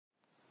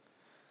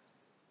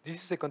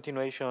This is a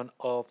continuation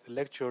of the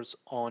lectures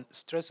on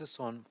stresses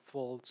on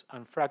faults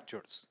and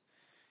fractures.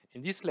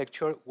 In this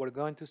lecture, we're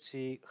going to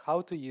see how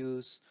to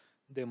use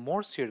the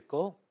Mohr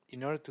circle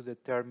in order to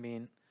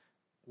determine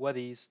what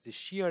is the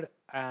shear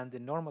and the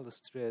normal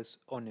stress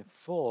on a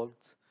fault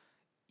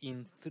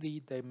in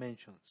 3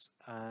 dimensions.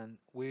 And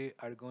we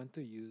are going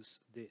to use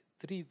the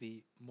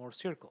 3D Mohr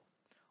circle.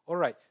 All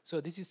right,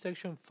 so this is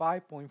section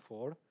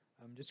 5.4.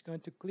 I'm just going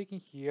to click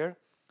in here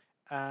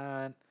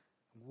and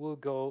we'll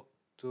go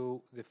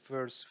to the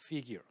first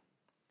figure.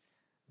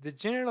 The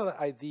general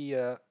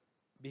idea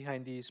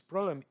behind this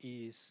problem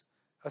is,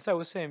 as I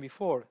was saying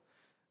before,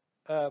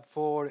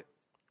 for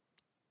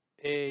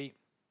a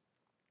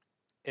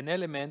an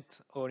element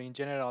or in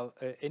general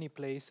any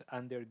place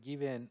under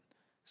given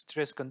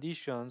stress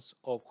conditions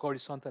of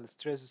horizontal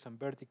stresses and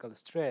vertical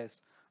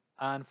stress,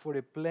 and for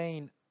a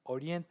plane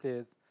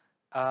oriented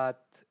at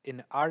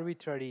an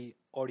arbitrary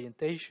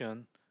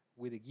orientation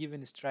with a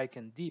given strike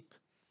and dip,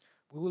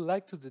 we would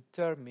like to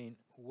determine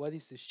what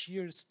is the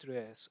shear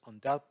stress on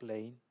that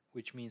plane,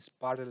 which means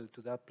parallel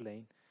to that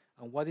plane,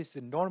 and what is the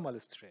normal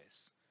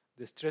stress,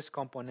 the stress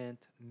component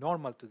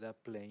normal to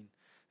that plane,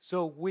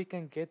 so we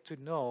can get to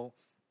know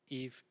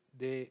if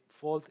the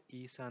fault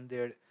is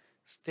under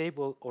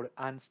stable or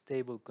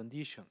unstable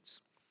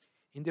conditions.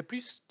 In the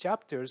previous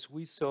chapters,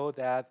 we saw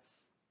that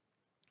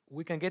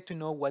we can get to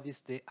know what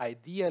is the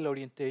ideal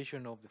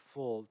orientation of the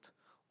fault,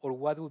 or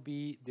what would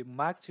be the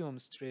maximum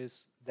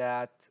stress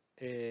that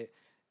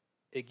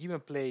a given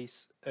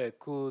place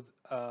could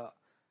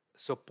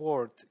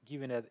support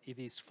given that it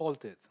is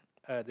faulted,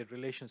 the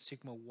relation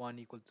sigma 1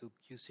 equal to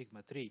q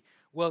sigma 3.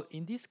 Well,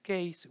 in this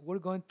case, we're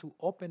going to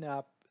open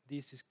up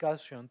this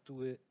discussion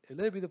to a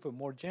little bit of a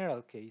more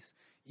general case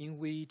in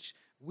which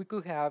we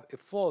could have a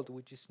fault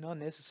which is not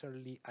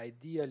necessarily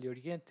ideally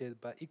oriented,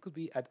 but it could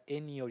be at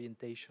any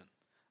orientation.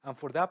 And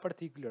for that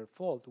particular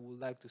fault, we would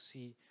like to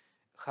see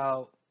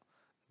how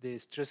the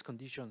stress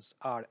conditions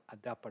are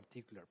at that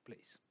particular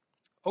place.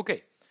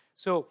 Okay,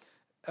 so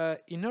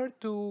in order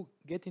to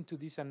get into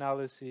this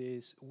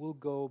analysis, we'll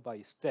go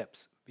by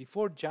steps.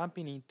 Before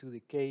jumping into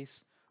the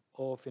case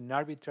of an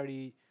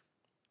arbitrary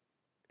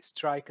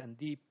strike and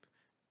dip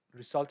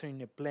resulting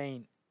in a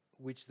plane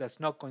which does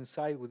not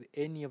coincide with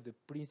any of the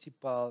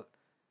principal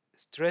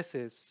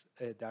stresses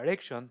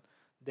direction,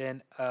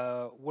 then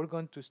we're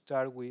going to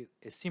start with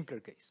a simpler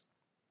case.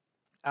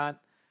 And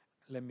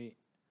let me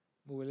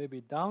move a little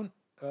bit down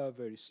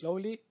very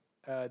slowly.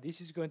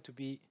 This is going to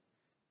be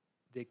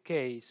the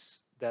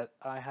case that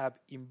I have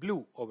in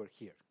blue over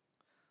here.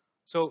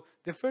 So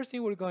the first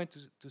thing we're going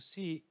to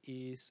see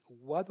is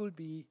what will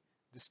be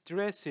the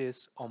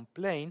stresses on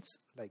planes,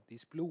 like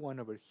this blue one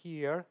over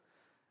here,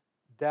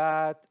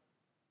 that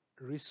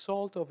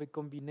result of a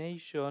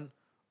combination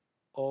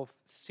of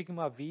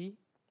sigma v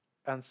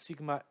and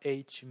sigma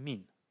h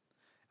mean.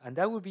 And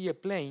that will be a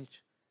plane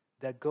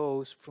that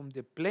goes from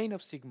the plane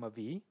of sigma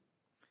v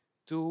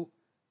to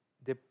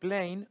the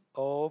plane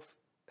of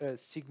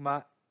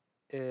sigma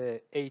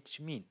h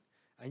mean.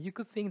 And you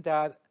could think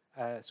that,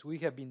 as we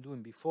have been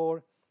doing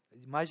before,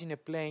 imagine a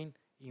plane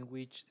in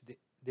which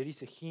there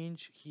is a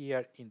hinge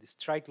here in the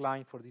strike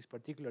line for this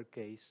particular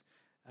case,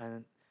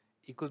 and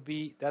it could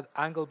be that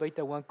angle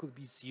beta 1 could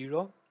be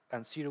 0,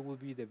 and 0 would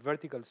be the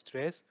vertical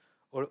stress,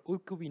 or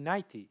it could be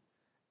 90,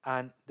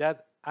 and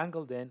that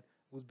angle then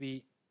would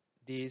be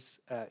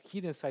this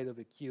hidden side of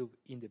the cube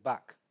in the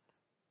back,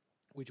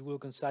 which will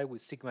coincide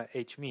with sigma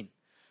h mean.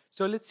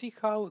 So let's see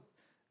how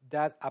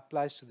that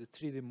applies to the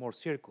 3D Mohr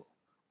circle.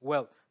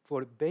 Well,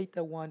 for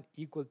beta 1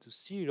 equal to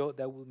 0,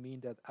 that will mean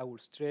that our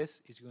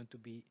stress is going to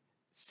be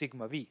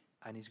sigma v,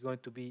 and it's going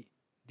to be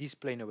this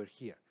plane over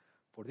here.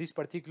 For this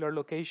particular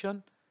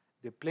location,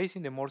 the place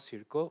in the Mohr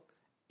circle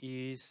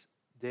is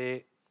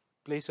the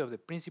place of the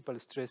principal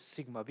stress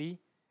sigma v,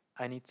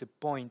 and it's a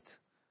point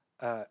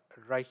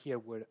right here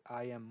where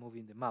I am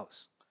moving the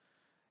mouse.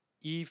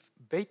 If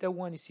beta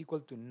 1 is equal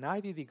to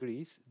 90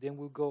 degrees, then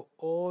we'll go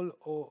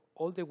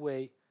all the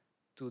way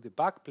to the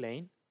back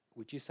plane,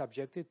 which is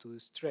subjected to the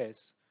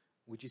stress,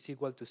 which is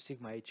equal to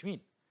sigma h mean,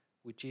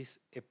 which is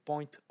a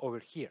point over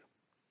here.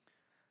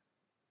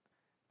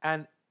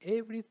 And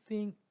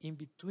everything in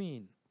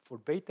between for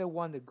beta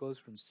 1 that goes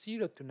from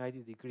 0 to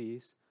 90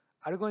 degrees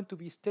are going to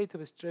be state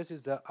of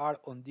stresses that are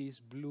on this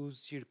blue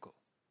circle.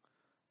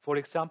 For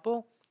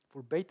example,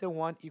 for beta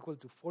 1 equal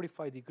to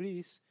 45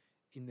 degrees,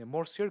 in the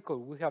Mohr circle,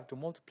 we have to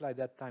multiply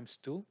that times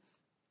 2.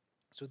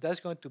 So that's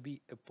going to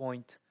be a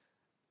point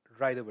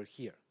right over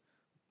here.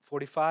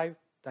 45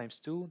 times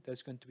 2,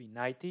 that's going to be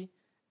 90.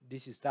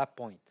 This is that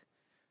point.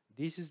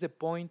 This is the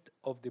point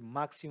of the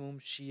maximum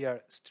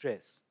shear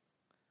stress,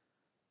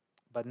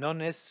 but not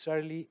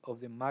necessarily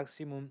of the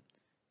maximum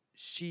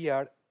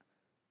shear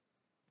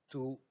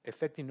to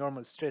effective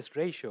normal stress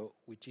ratio,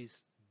 which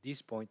is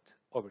this point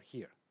over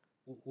here.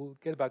 We'll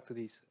get back to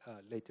this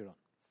later on.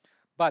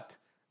 But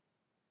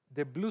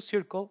the blue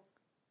circle,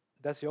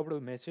 that's the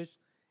overall message,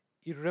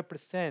 it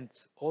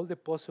represents all the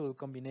possible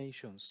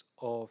combinations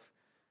of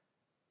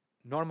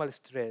normal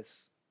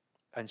stress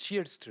and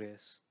shear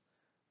stress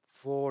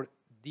for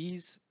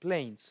these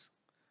planes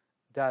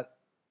that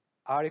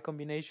are a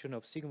combination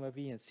of sigma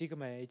v and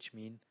sigma h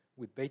mean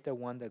with beta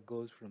 1 that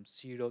goes from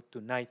 0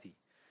 to 90.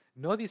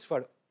 Notice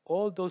for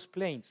all those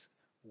planes,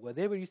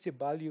 whatever is the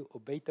value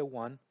of beta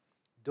 1,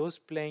 those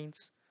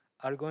planes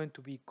are going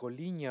to be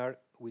collinear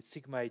with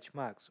sigma h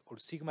max, or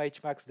sigma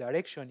h max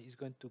direction is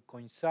going to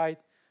coincide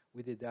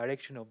with the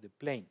direction of the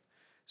plane.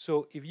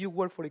 So if you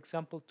were, for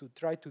example, to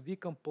try to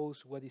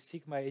decompose what is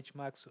sigma h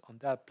max on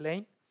that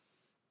plane,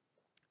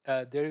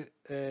 there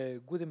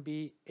wouldn't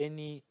be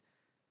any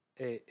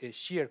a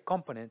shear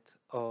component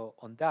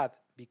on that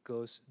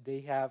because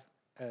they have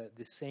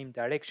the same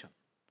direction.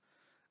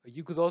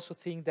 You could also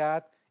think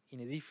that in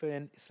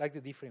a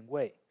slightly different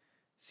way.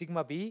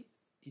 Sigma b,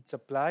 it's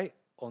applied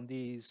on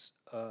this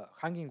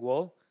hanging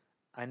wall,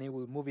 and it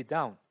will move it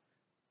down.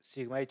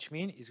 Sigma h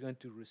mean is going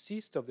to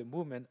resist of the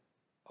movement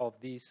of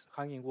this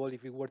hanging wall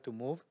if it were to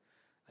move,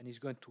 and is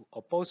going to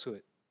oppose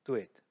to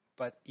it.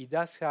 But it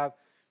does have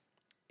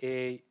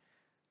a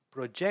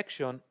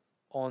projection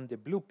on the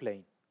blue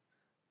plane.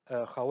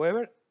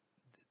 However,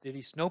 there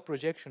is no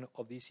projection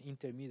of this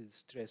intermediate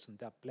stress on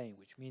that plane,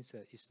 which means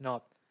that it's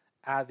not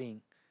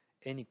adding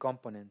any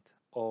component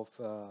of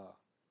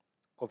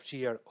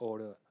shear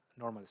or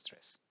normal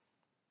stress,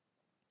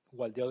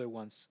 while the other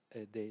ones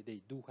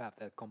they do have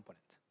that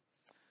component.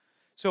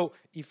 So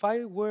if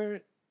I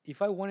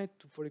wanted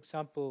to, for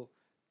example,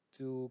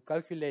 to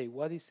calculate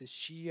what is the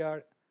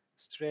shear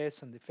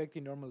stress and the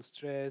effective normal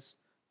stress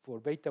for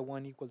beta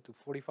 1 equal to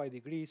 45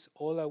 degrees,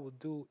 all I would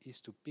do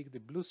is to pick the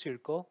blue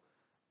circle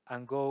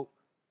and go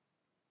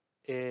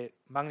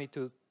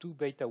magnitude 2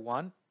 beta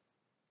 1,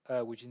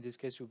 which in this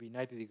case would be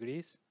 90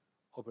 degrees,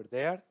 over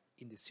there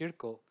in the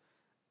circle.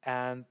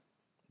 And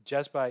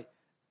just by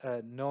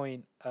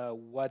knowing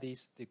what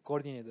is the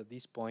coordinate at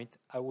this point,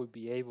 I will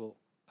be able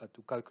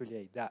to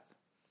calculate that.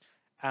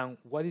 And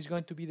what is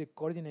going to be the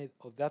coordinate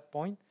of that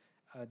point?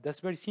 That's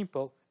very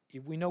simple.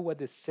 If we know what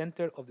the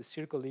center of the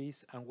circle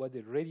is and what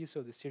the radius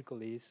of the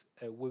circle is,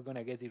 we're going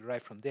to get it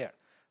right from there.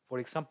 For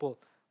example,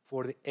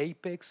 for the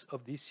apex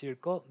of this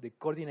circle, the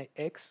coordinate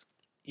x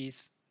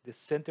is the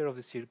center of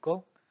the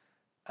circle,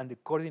 and the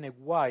coordinate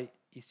y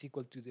is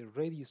equal to the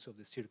radius of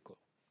the circle.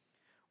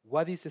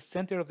 What is the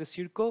center of the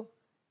circle?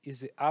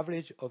 Is the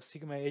average of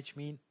sigma h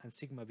mean and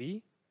sigma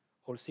v,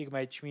 or sigma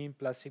h mean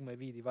plus sigma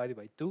v divided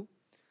by 2.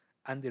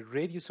 And the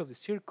radius of the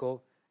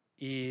circle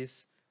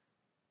is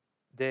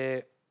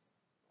the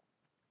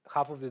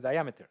half of the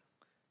diameter.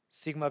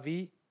 Sigma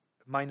v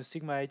minus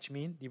sigma h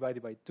mean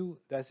divided by 2,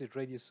 that's the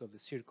radius of the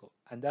circle.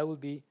 And that will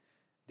be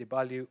the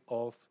value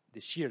of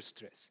the shear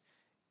stress.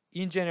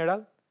 In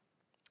general,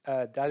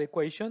 that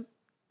equation,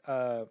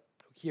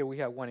 here we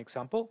have one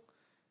example.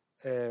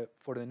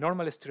 For the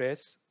normal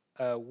stress,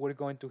 we're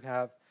going to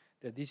have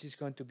that this is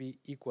going to be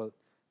equal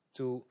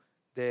to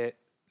the,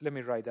 let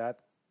me write that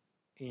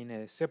in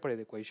a separate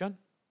equation.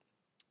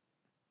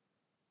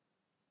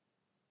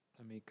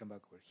 Let me come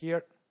back over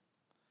here.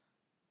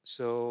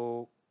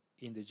 So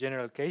in the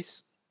general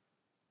case,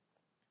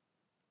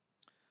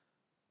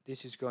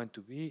 this is going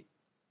to be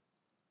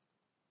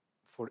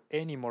for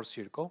any Mohr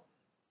circle,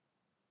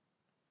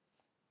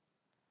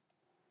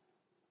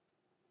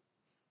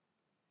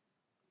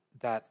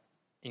 that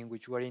in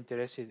which we're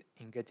interested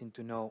in getting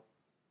to know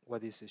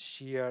what is the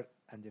shear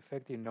and the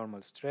effective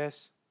normal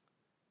stress.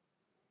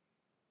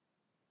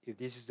 If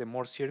this is the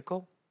Mohr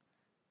circle,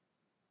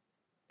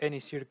 any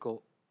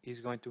circle is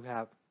going to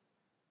have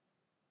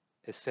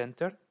a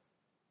center.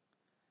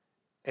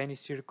 Any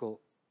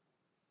circle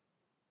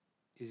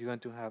is going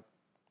to have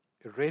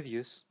a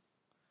radius,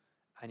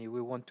 and if we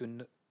want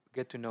to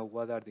get to know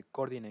what are the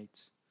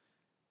coordinates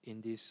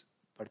in this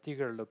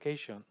particular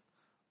location,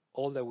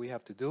 all that we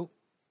have to do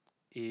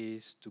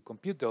is to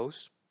compute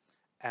those,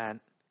 and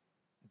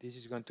this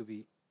is going to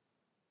be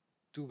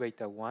 2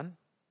 beta 1,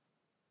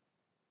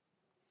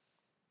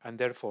 and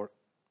therefore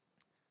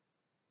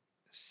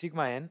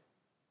sigma n,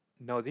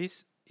 know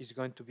this, is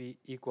going to be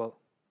equal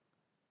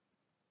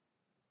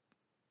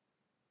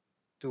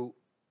to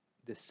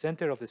the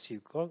center of the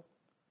circle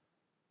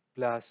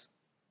plus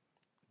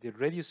the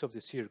radius of the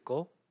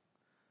circle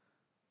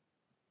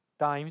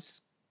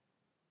times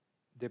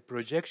the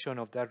projection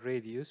of that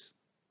radius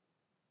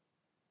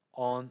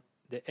on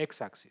the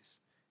x-axis,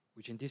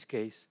 which in this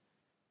case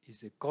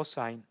is the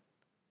cosine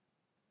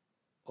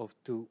of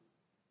 2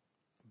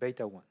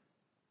 beta 1.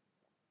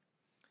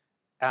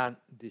 And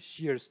the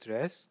shear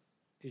stress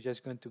is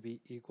just going to be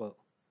equal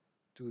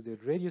to the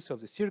radius of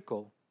the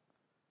circle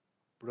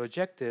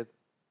projected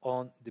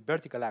on the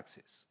vertical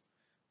axis,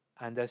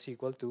 and that's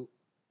equal to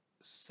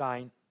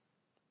sine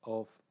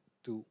of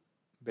 2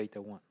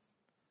 beta 1.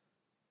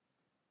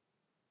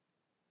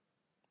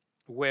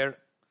 Where,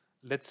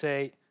 let's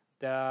say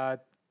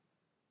that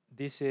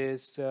this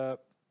is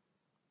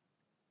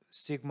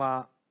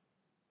sigma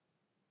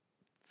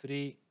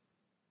 3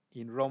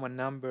 in Roman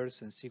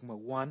numbers and sigma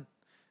 1.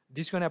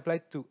 This is going to apply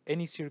to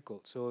any circle,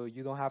 so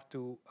you don't have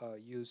to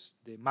use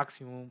the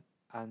maximum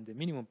and the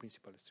minimum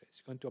principal stress.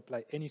 It's going to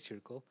apply any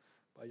circle,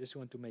 but I just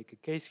want to make a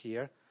case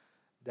here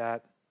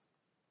that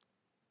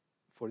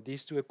for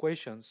these two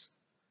equations,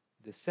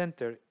 the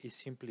center is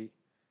simply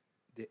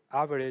the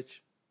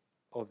average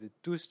of the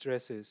two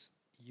stresses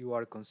you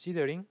are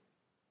considering,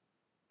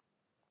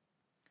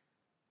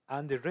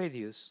 and the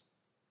radius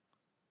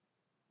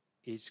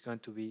is going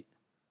to be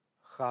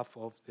half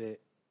of the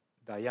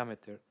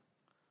diameter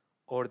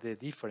or the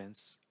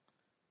difference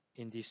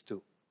in these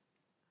two.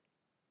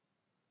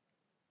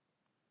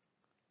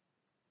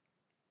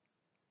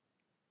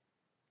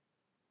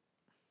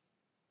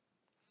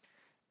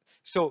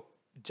 So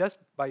just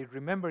by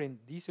remembering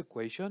this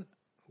equation,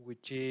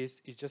 which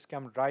is it just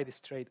comes right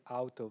straight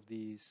out of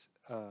this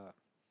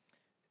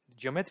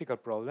geometrical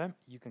problem,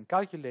 you can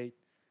calculate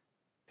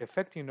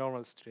effective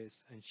normal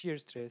stress and shear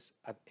stress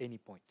at any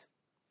point.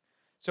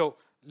 So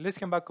let's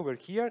come back over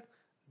here.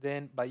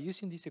 Then by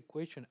using this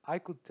equation, I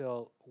could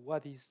tell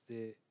what is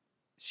the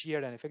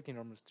shear and effective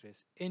normal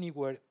stress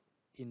anywhere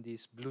in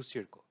this blue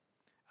circle.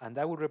 And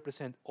that would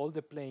represent all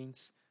the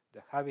planes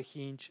that have a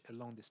hinge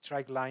along the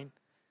strike line,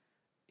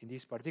 in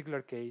this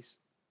particular case,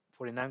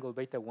 for an angle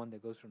beta 1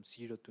 that goes from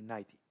 0 to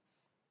 90.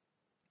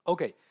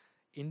 Okay,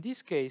 in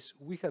this case,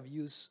 we have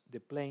used the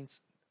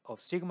planes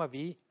of sigma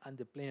v and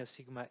the plane of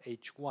sigma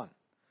h1.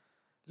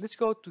 Let's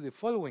go to the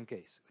following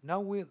case.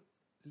 Now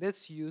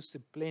let's use the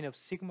plane of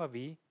sigma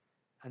v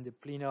and the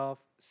plane of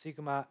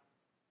sigma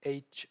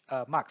h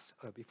max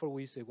before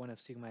we use the one of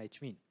sigma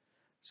h min.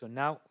 So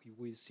now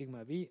we use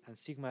sigma v and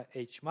sigma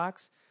h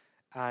max,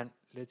 and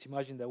let's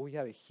imagine that we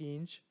have a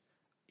hinge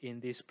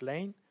in this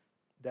plane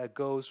that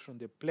goes from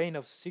the plane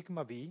of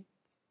sigma v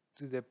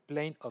to the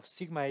plane of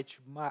sigma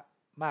h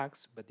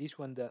max, but this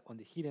one on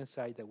the hidden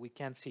side that we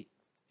can't see.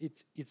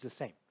 It's the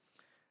same.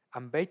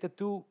 And beta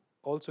 2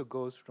 also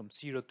goes from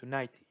 0 to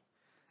 90.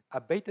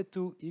 At beta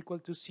 2 equal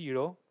to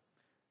 0,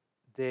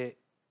 the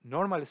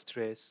normal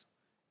stress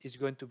is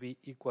going to be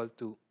equal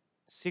to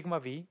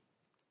sigma v,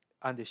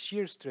 and the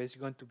shear stress is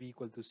going to be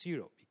equal to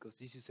 0 because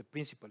this is a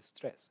principal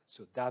stress.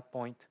 So that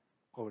point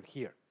over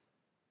here.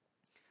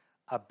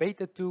 At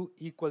beta 2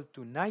 equal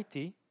to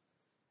 90,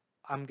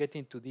 I'm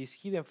getting to this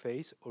hidden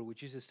phase, or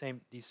which is the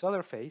same, this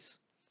other phase,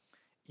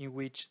 in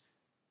which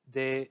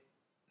the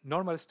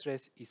normal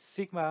stress is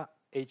sigma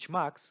h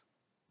max,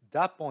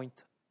 that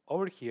point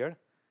over here,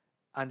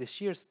 and the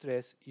shear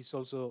stress is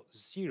also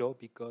 0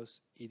 because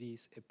it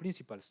is a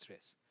principal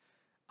stress.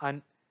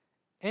 And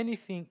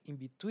anything in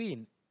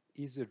between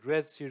is the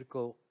red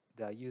circle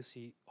that you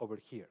see over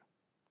here.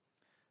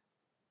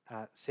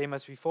 Same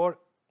as before,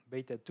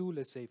 beta 2,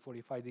 let's say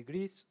 45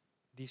 degrees,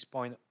 this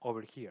point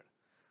over here.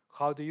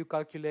 How do you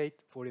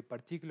calculate for a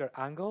particular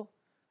angle?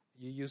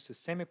 You use the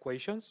same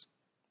equations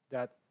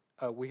that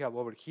we have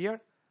over here,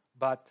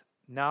 but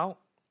now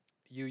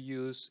you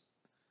use,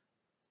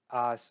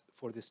 as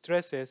for the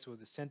stresses or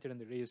the center and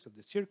the radius of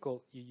the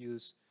circle, you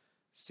use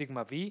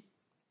sigma v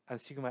and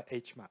sigma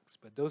h max,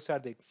 but those are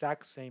the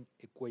exact same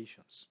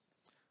equations.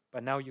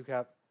 But now you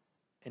have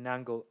an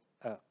angle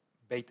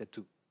beta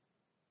 2.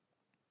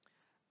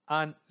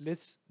 And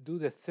let's do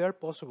the third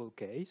possible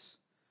case.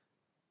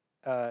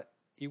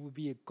 It would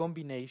be a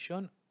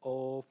combination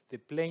of the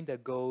plane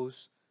that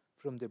goes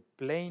from the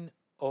plane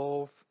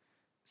of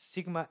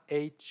sigma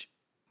h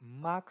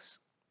max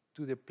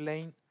to the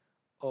plane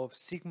of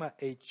sigma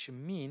h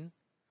min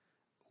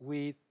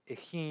with a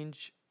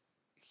hinge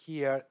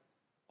here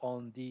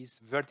on this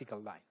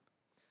vertical line.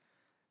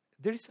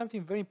 There is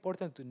something very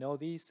important to know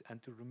this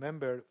and to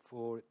remember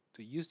to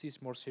use this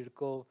Mohr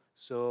circle,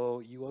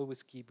 so you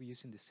always keep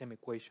using the same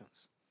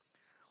equations.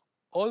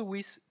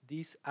 Always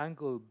this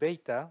angle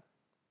beta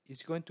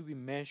is going to be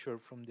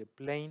measured from the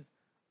plane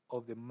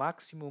of the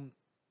maximum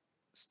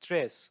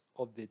stress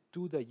of the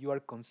two that you are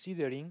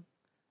considering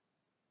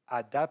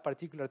at that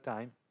particular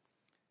time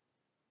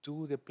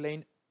to the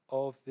plane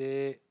of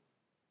the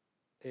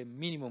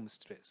minimum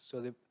stress.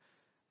 So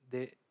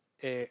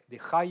the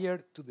higher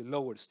to the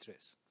lower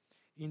stress.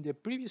 In the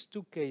previous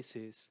two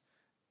cases,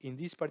 in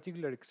this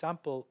particular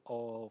example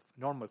of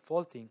normal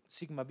faulting,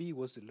 sigma v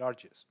was the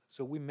largest.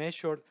 So we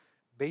measured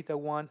beta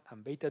 1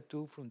 and beta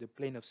 2 from the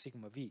plane of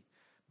sigma v.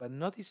 But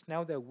notice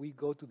now that we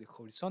go to the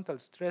horizontal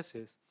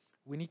stresses,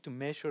 we need to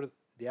measure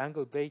the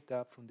angle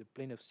beta from the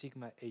plane of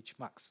sigma h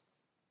max.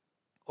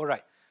 All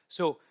right,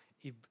 so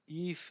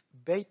if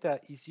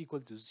beta is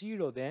equal to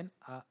 0, then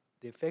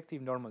the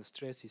effective normal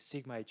stress is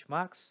sigma h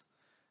max,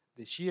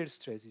 the shear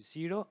stress is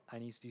 0,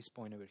 and it's this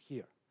point over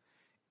here.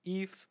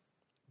 If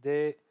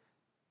the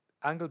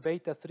angle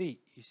beta 3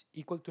 is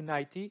equal to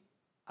 90,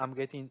 I'm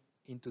getting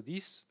into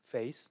this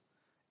phase,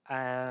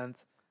 and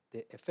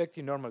the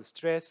effective normal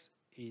stress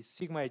is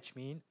sigma h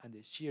min, and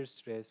the shear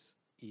stress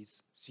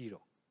is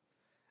 0.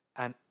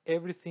 And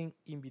everything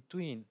in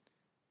between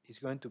is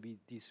going to be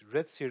this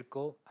red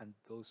circle and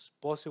those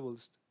possible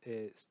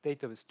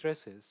state of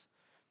stresses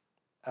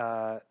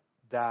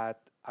that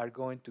are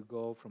going to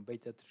go from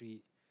beta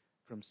 3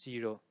 from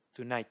 0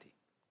 to 90.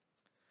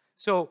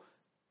 So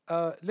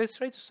let's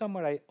try to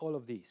summarize all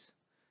of these.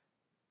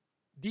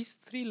 These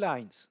three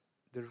lines,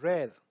 the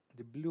red,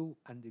 the blue,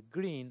 and the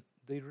green,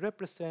 they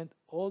represent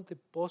all the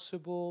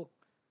possible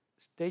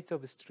state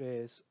of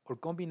stress or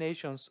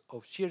combinations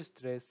of shear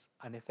stress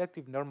and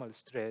effective normal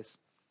stress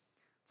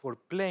for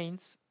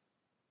planes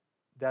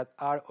that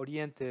are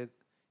oriented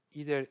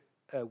either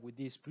with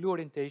this blue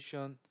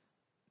orientation,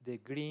 the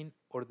green,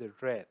 or the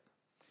red.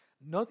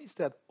 Notice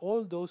that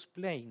all those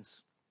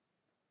planes,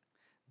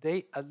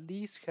 they at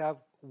least have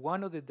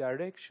one of the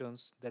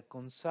directions that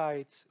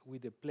coincides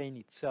with the plane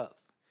itself.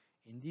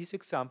 In this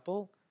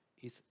example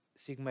is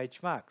sigma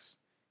h max.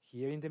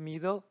 Here in the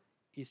middle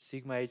is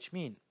sigma h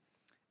min.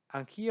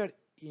 And here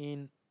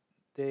in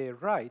the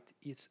right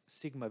is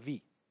sigma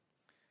v.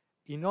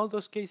 In all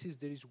those cases,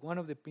 there is one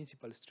of the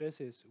principal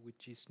stresses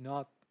which is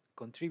not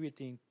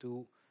contributing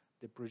to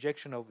the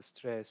projection of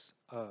stress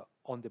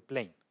on the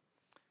plane.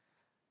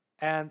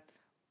 And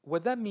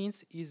what that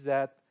means is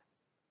that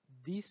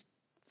these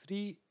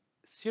three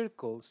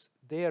circles,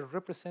 they are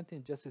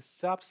representing just a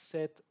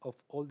subset of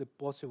all the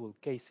possible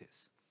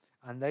cases.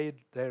 And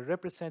they're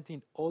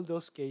representing all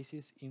those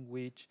cases in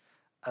which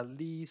at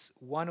least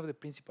one of the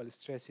principal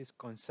stresses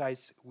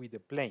coincides with the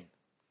plane.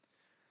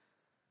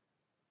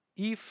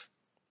 If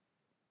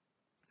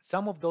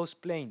some of those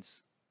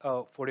planes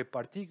for a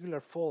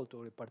particular fault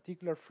or a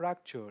particular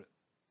fracture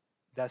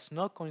does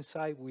not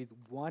coincide with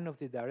one of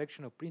the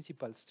direction of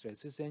principal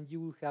stresses, then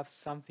you will have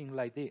something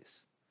like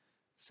this,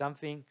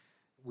 something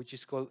which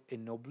is called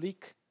an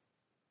oblique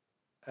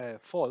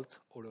fault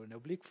or an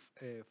oblique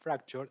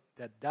fracture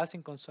that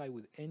doesn't coincide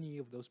with any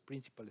of those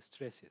principal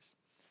stresses.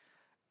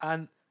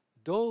 And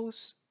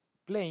those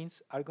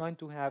planes are going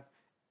to have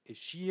a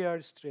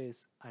shear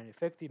stress and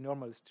effective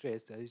normal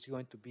stress that is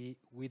going to be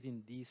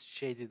within this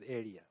shaded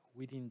area,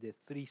 within the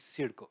three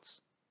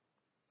circles.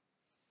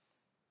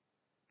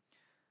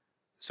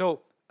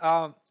 So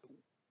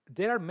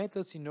there are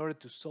methods in order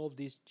to solve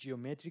this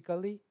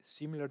geometrically,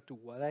 similar to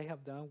what I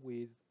have done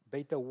with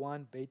beta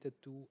 1, beta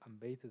 2, and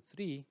beta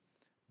 3,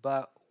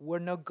 but we're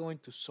not going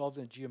to solve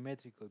them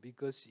geometrical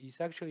because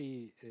it's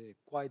actually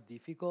quite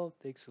difficult,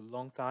 takes a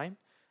long time,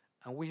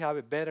 and we have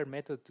a better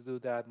method to do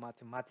that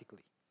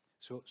mathematically.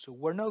 So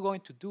we're not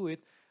going to do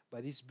it,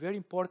 but it's very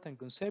important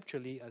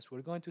conceptually, as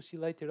we're going to see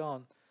later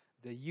on,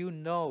 that you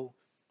know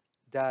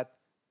that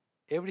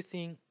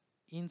everything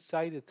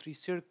inside the three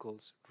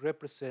circles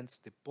represents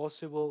the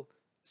possible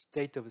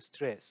state of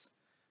stress,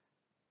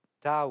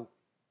 tau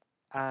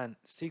and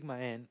sigma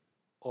n,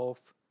 of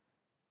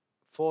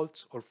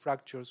faults or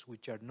fractures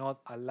which are not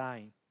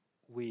aligned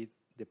with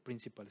the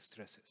principal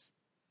stresses.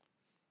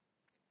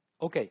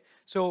 Okay,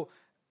 so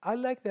I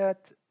like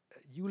that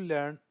you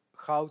learn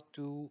how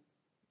to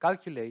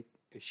calculate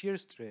a shear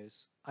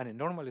stress and a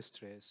normal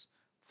stress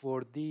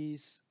for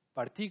these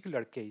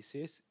particular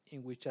cases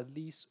in which at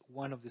least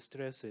one of the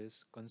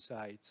stresses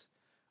coincides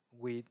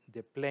with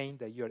the plane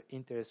that you're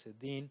interested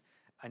in,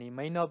 and it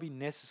may not be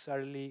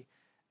necessarily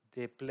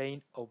the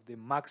plane of the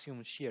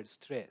maximum shear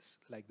stress,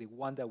 like the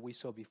one that we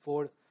saw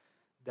before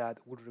that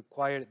would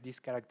require this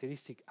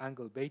characteristic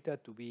angle beta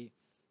to be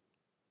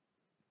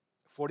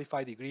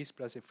 45 degrees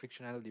plus a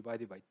friction angle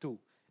divided by 2.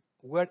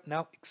 We're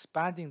now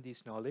expanding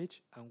this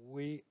knowledge, and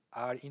we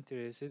are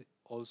interested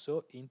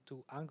also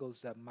into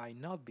angles that might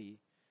not be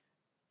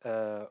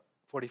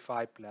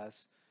 45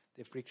 plus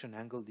the friction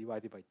angle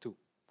divided by 2.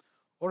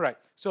 All right,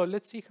 so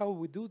let's see how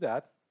we do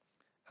that.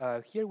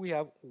 Here we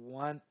have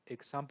one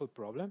example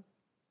problem.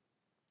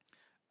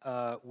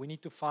 We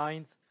need to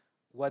find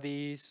what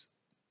is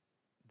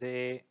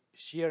the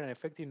shear and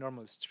effective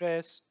normal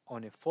stress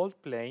on a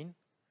fault plane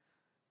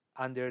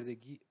under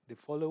the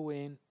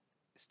following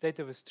state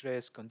of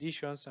stress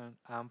conditions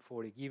and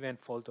for a given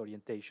fault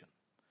orientation.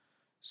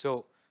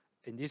 So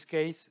in this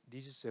case,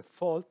 this is a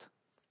fault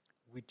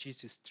which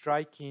is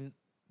striking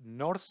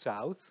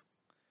north-south,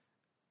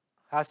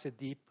 has a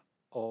dip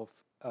of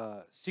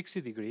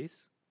 60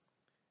 degrees.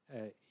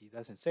 It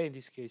doesn't say in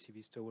this case if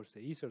it's towards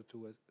the east or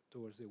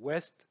towards the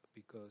west,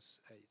 because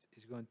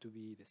it's going to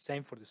be the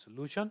same for the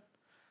solution.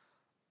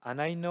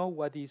 And I know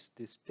what is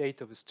the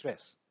state of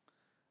stress.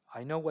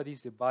 I know what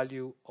is the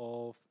value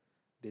of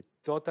the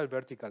total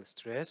vertical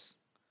stress,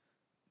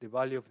 the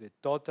value of the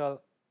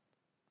total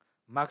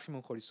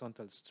maximum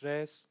horizontal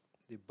stress,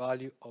 the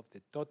value of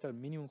the total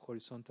minimum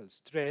horizontal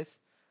stress,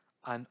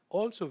 and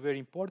also very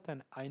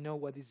important, I know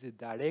what is the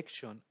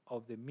direction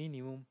of the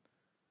minimum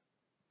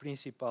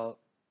principal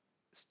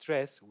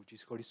stress, which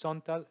is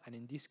horizontal, and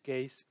in this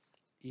case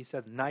is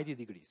at 90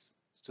 degrees.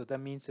 So that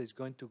means it's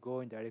going to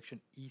go in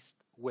direction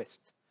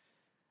east-west.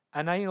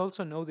 And I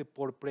also know the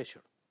pore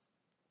pressure.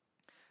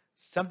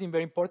 Something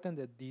very important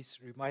that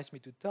this reminds me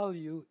to tell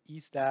you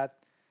is that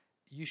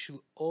you should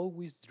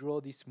always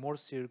draw these Mohr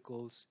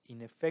circles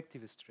in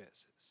effective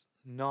stresses,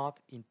 not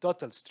in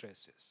total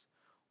stresses.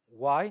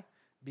 Why?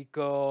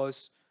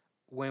 Because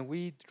when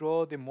we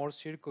draw the Mohr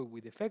circle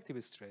with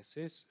effective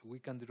stresses, we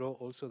can draw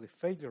also the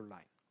failure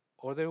line.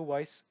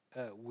 Otherwise,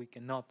 we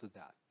cannot do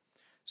that.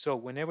 So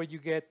whenever you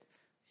get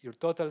your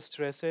total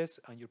stresses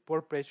and your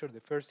pore pressure, the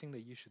first thing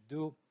that you should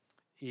do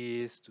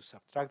is to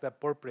subtract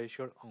that pore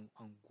pressure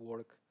and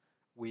work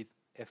with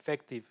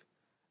effective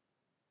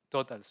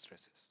total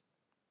stresses.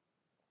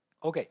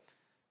 Okay,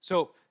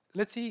 so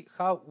let's see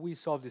how we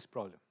solve this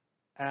problem.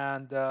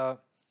 And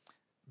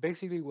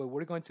basically what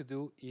we're going to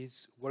do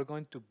is we're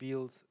going to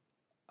build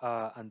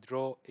and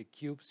draw a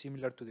cube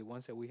similar to the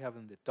ones that we have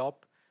on the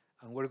top,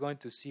 and we're going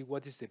to see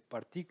what is the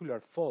particular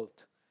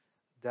fault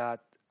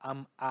that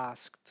I'm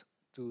asked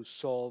to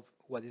solve,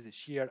 what is the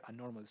shear and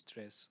normal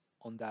stress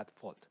on that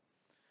fault.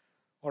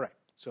 All right,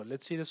 so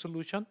let's see the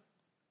solution.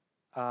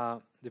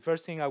 The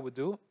first thing I would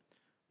do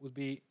would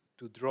be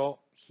to draw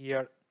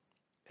here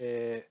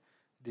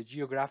the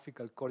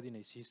geographical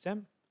coordinate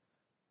system.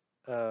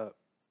 Uh,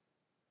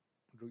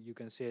 you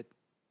can see it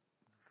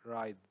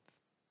right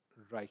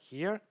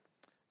here.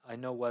 I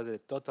know what the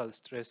total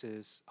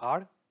stresses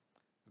are: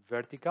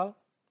 vertical,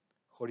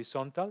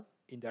 horizontal,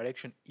 in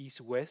direction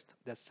east-west.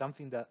 That's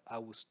something that I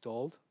was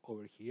told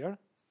over here.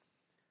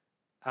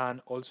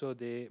 And also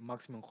the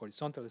maximum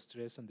horizontal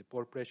stress and the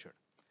pore pressure.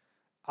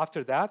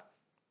 After that,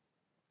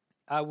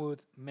 I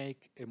would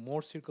make a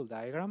Mohr circle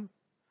diagram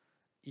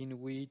in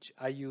which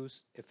I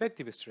use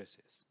effective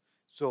stresses.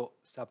 So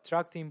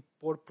subtracting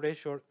pore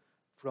pressure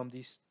from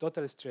these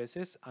total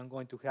stresses, I'm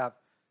going to have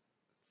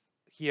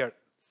here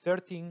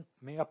 13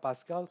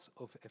 megapascals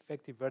of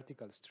effective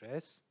vertical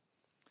stress.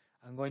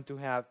 I'm going to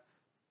have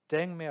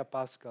 10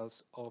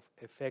 megapascals of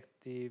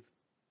effective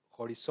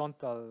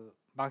horizontal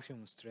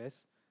maximum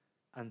stress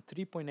and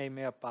 3.8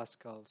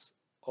 megapascals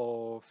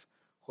of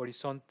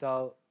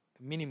horizontal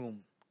minimum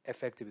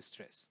effective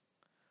stress.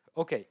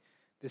 Okay,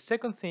 the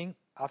second thing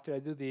after I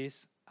do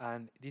this,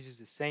 and this is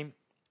the same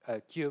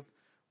cube,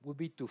 would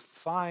be to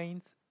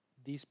find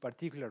this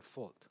particular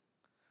fault.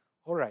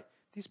 All right,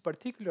 this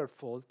particular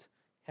fault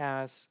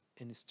has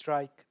a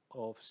strike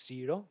of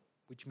 0,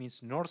 which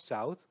means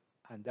north-south,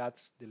 and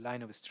that's the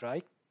line of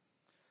strike.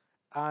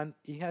 And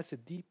it has a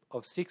dip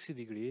of 60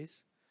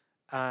 degrees.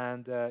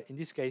 And in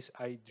this case,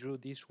 I drew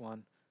this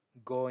one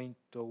going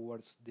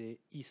towards the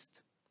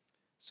east.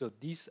 So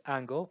this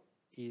angle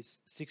is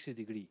 60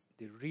 degrees,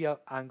 the real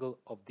angle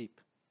of dip.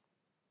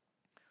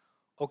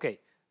 Okay,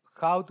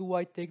 how do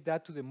I take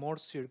that to the Mohr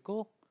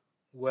circle?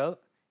 Well,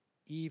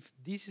 if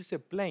this is a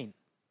plane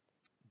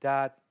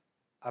that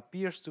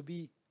appears to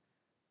be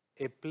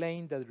a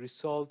plane that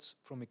results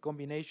from a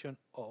combination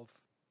of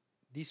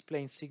this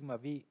plane sigma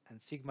v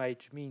and sigma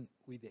h mean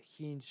with a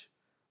hinge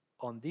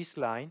on this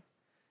line,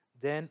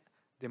 then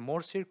the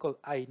Mohr circle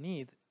I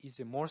need is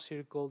a Mohr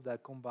circle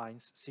that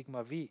combines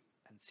sigma v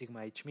and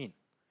sigma h mean.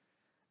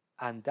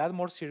 And that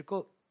Mohr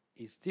circle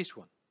is this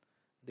one,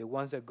 the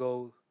ones that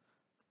go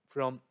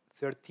from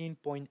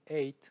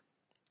 13.8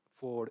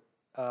 for,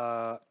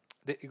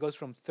 it goes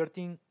from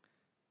 13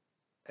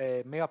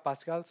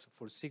 megapascals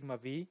for sigma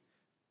v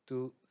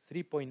to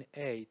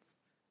 3.8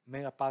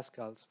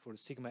 megapascals for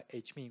sigma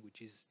h mean,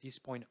 which is this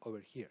point over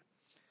here.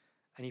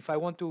 And if I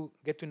want to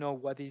get to know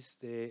what is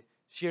the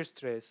shear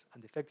stress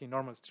and the effective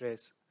normal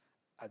stress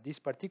at this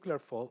particular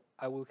fault,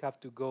 I will have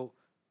to go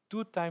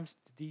 2 times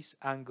this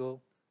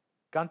angle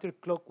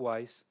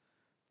counterclockwise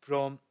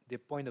from the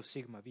point of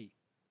sigma v,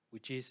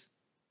 which is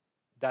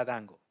that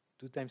angle.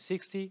 2 times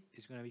 60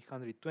 is going to be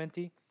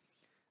 120.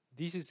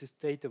 This is the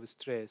state of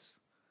stress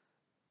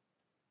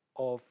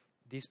of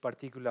this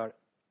particular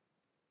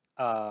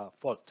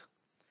fault.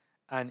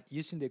 And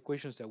using the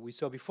equations that we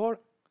saw before,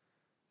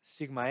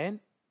 sigma n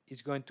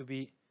is going to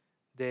be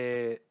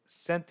the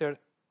center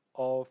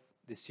of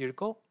the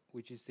circle,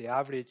 which is the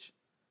average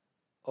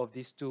of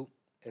these two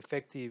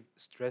effective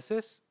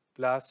stresses,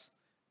 plus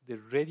the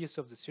radius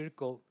of the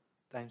circle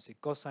times the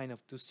cosine of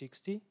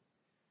 260.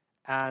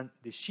 And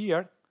the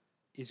shear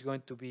is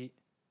going to be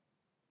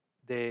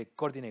the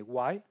coordinate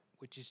y,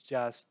 which is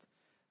just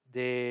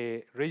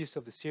the radius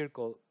of the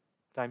circle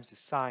times the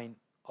sine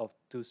of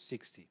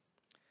 260.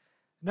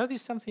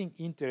 Notice something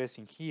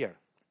interesting here.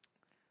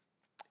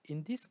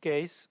 In this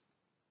case,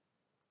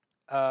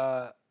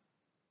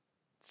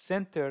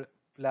 center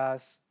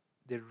plus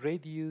the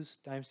radius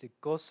times the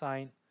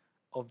cosine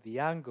of the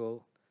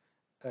angle,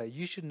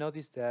 you should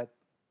notice that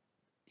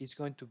it's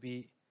going to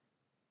be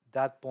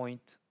that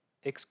point,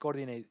 x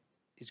coordinate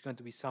is going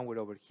to be somewhere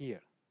over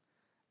here.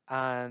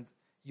 And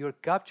you're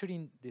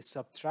capturing the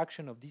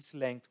subtraction of this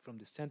length from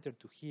the center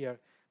to here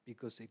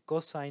because the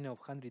cosine of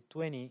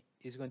 120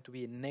 is going to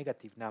be a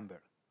negative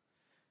number.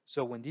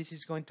 So when this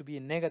is going to be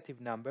a negative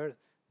number,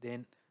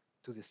 then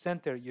to the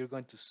center, you're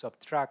going to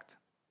subtract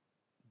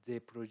the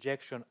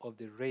projection of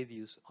the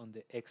radius on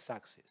the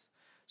x-axis.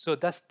 So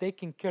that's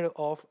taken care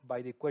of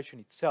by the equation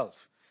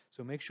itself.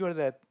 So make sure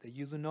that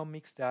you do not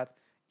mix that.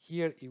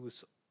 Here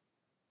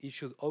it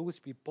should always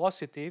be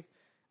positive,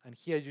 and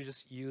here you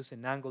just use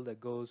an angle that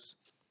goes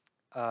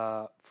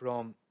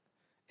from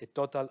a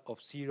total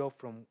of 0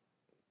 from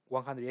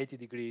 180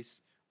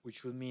 degrees,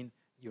 which would mean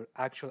your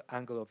actual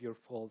angle of your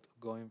fault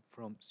going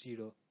from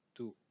 0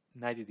 to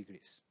 90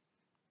 degrees.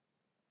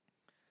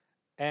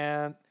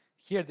 And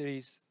here there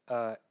is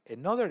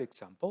another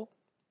example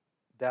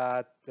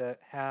that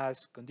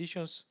has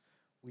conditions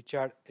which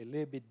are a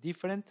little bit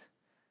different.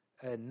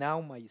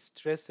 Now my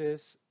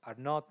stresses are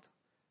not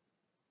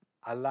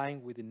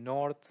aligned with the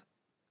north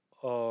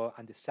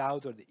and the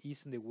south or the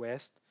east and the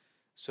west.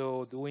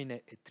 So doing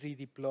a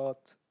 3D plot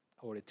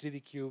or a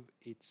 3D cube,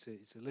 it's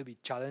a little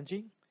bit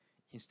challenging.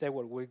 Instead,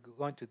 what we're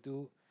going to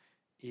do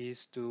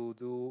is to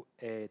do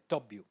a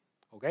top view,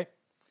 okay?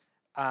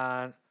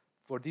 And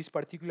for this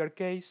particular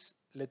case,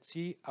 let's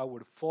see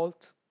our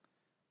fault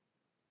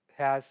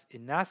has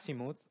an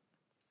azimuth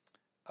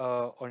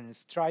on a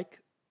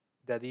strike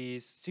that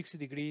is 60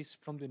 degrees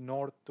from the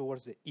north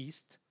towards the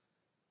east.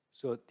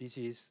 So this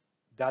is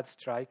that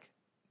strike.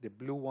 The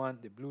blue one,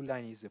 the blue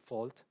line is the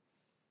fault.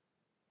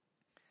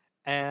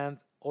 And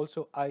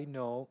also I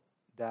know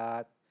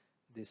that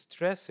the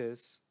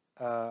stresses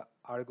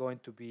are going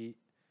to be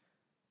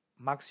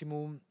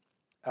maximum,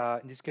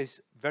 in this case,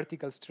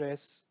 vertical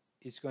stress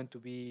is going to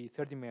be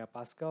 30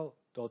 megapascal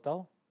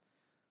total.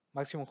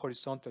 Maximum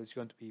horizontal is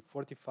going to be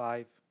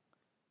 45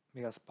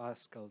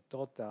 megapascal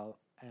total,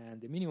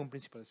 and the minimum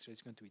principal stress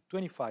is going to be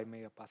 25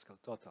 megapascal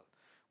total,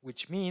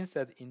 which means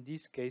that in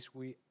this case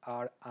we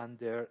are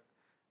under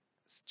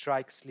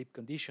strike slip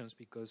conditions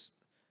because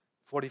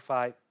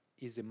 45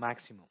 is the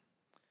maximum.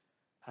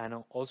 And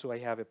also I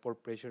have a pore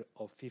pressure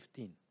of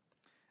 15.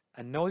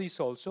 And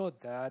notice also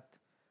that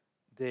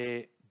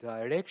the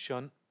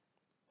direction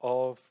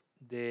of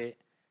the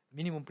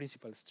minimum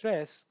principal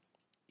stress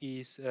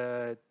is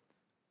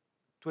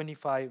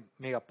 25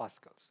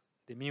 megapascals,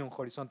 the minimum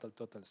horizontal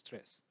total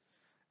stress.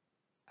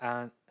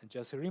 And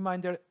just a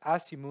reminder,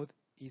 azimuth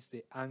is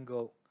the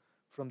angle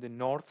from the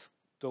north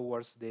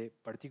towards the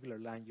particular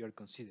line you're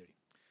considering.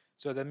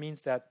 So that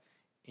means that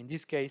in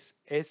this case,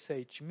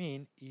 SH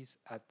mean is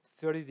at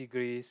 30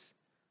 degrees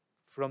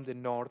from the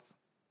north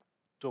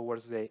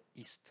towards the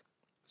east.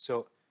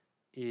 So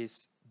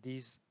is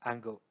this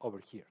angle over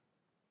here.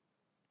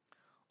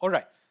 All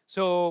right,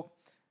 so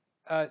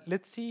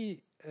let's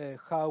see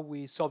how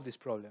we solve this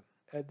problem.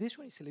 This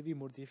one is a little bit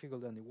more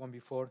difficult than the one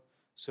before,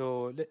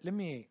 so let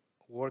me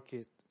work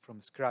it from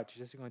scratch.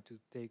 It's just going to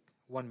take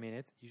 1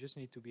 minute. You just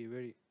need to be a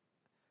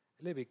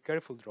little bit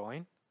careful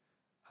drawing,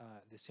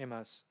 the same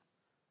as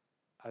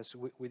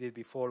we did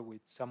before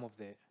with some of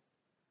the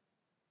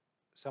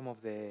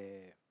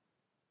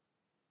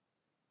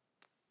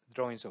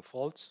drawings of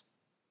faults.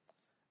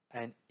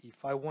 And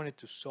if I wanted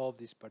to solve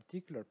this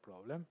particular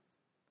problem,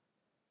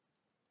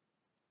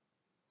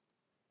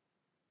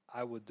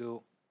 I would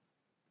do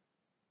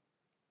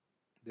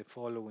the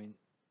following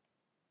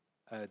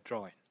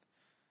drawing.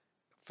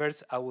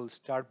 First, I will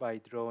start by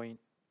drawing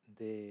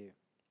the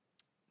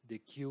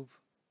cube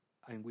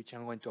in which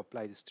I'm going to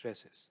apply the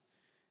stresses.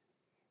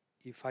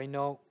 If I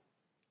know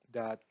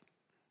that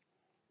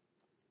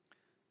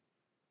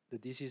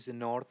this is the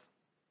north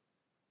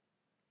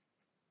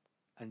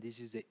and this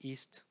is the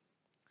east,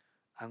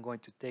 I'm going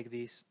to take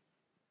this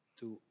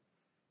to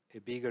a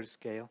bigger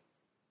scale.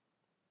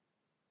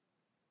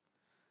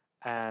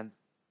 And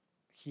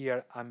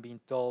here I'm being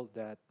told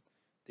that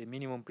the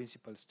minimum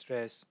principal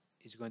stress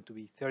is going to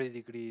be 30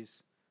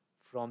 degrees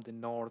from the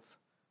north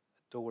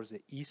towards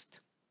the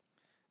east.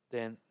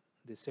 Then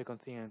the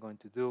second thing I'm going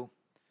to do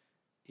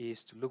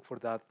is to look for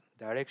that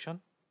direction.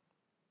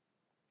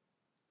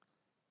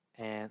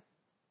 And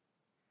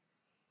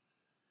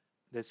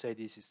let's say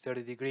this is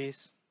 30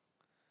 degrees.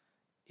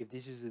 If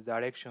this is the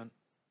direction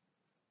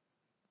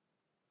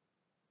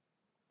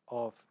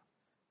of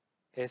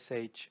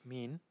SH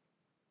mean,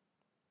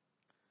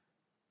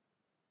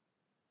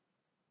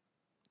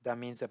 that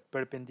means that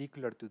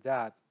perpendicular to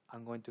that,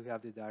 I'm going to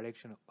have the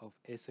direction of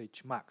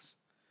SH max.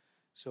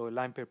 So a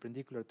line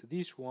perpendicular to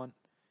this one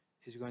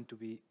is going to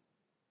be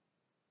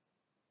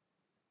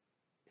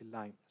a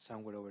line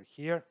somewhere over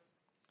here.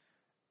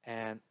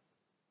 And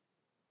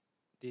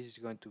this is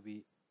going to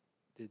be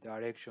the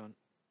direction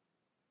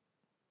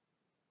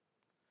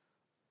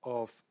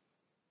of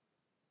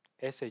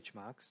SH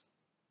max.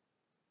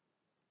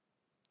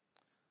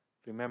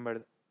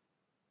 Remember,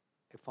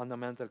 a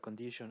fundamental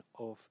condition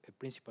of a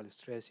principal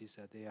stress is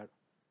that they are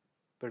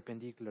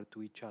perpendicular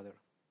to each other.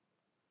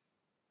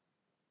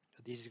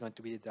 So this is going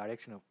to be the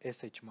direction of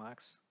SH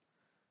max,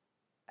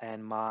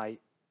 and my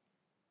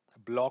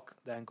block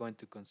that I'm going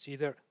to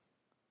consider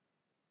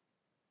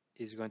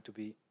is going to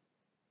be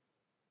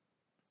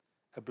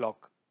a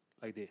block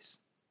like this,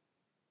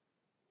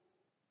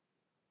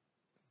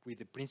 with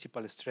the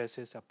principal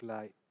stresses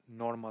applied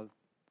normal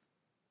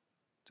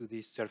to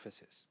these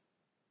surfaces.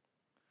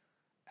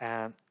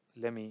 And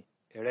let me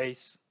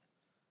erase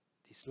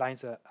these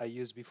lines that I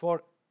used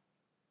before.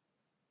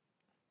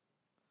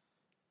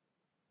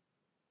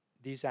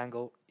 This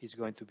angle is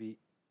going to be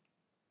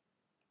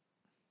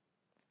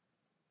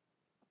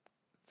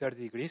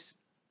 30 degrees.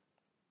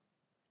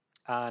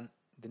 And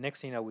the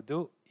next thing I would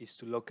do is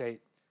to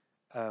locate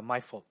my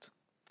fault.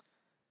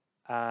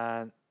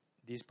 And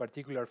this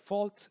particular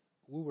fault,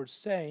 we were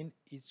saying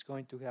it's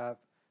going to have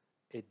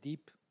a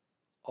dip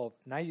of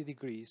 90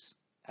 degrees,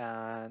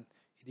 and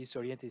it is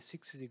oriented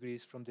 60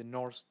 degrees from the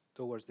north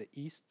towards the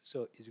east.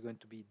 So it's going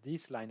to be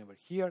this line over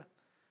here,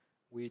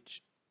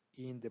 which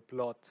in the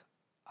plot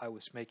I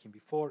was making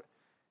before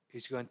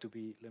is going to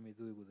be, let me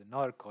do it with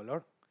another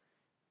color.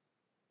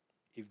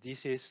 If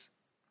this is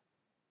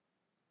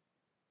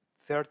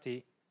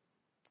 30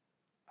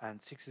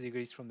 and 60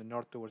 degrees from the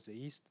north towards the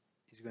east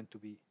is going to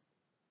be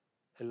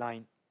a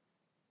line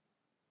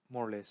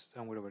more or less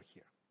somewhere over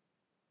here.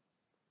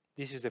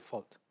 This is the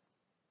fault.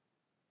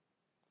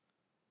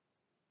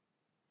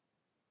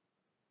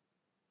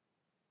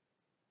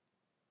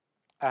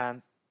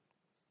 And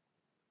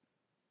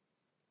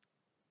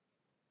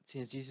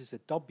since this is a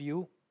top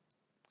view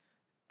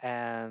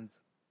and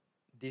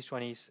this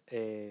one is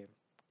a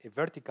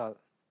vertical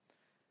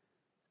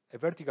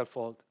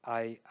fault,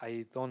 I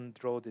don't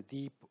draw the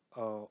deep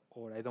or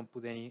I don't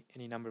put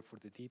any number for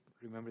the deep.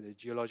 Remember the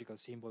geological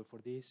symbol for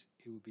this,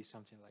 it would be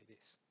something like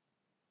this.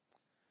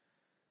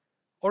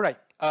 All right,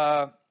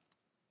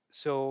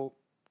 so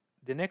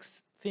the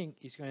next thing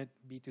is going to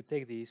be to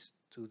take this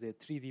to the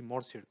 3D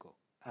Mohr circle.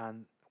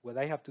 And what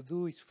I have to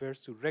do is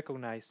first to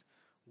recognize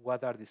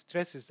what are the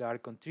stresses that are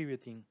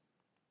contributing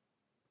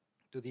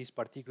to this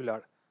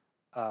particular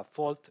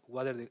fault,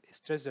 what are the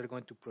stresses that are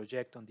going to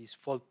project on this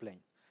fault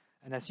plane.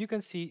 And as you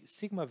can see,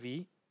 sigma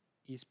v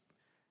is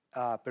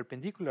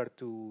perpendicular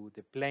to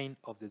the plane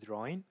of the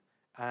drawing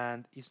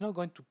and it's not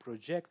going to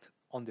project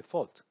on the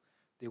fault.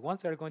 The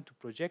ones that are going to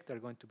project are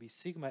going to be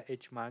sigma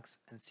h max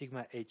and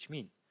sigma h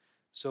min.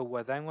 So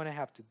what I'm going to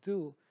have to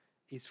do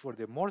is for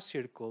the Mohr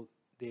circle,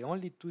 the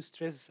only two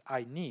stresses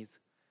I need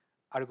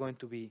are going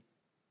to be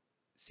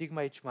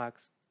sigma h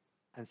max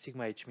and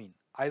sigma h min.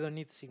 I don't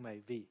need sigma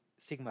v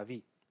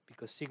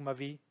because sigma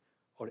v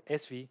or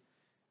SV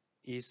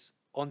is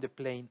on the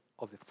plane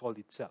of the fault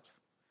itself.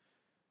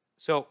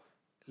 So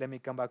let me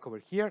come back over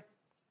here.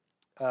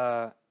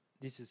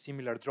 This is a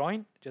similar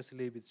drawing, just a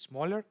little bit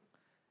smaller.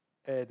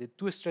 The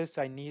two stresses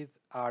I need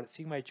are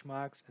sigma h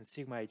max and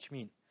sigma h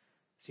min.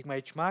 Sigma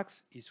h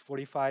max is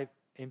 45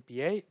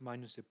 MPa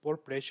minus the pore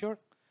pressure.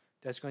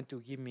 That's going to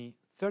give me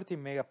 30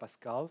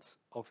 megapascals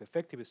of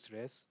effective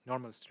stress,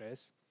 normal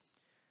stress.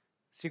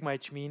 Sigma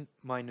h min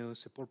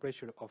minus a pore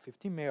pressure of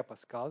 15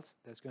 megapascals.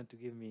 That's going to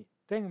give me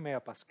 10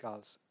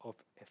 megapascals of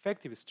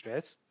effective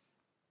stress.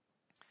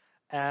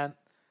 And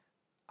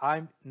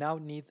I now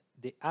need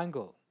the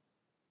angle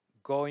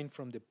going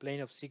from the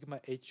plane of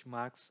sigma h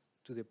max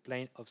to the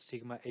plane of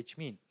sigma h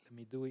min. Let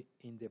me do it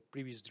in the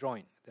previous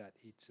drawing that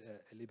it's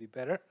a little bit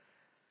better.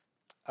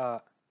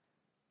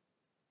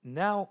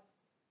 Now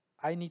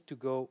I need to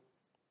go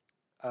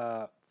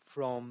to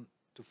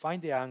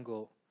find the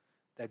angle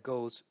that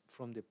goes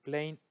from the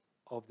plane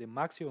of the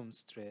maximum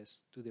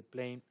stress to the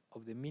plane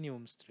of the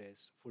minimum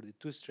stress for the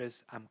two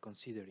stresses I'm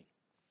considering.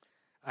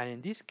 And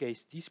in this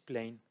case, this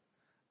plane,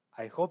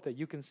 I hope that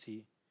you can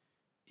see,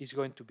 is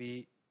going to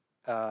be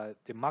the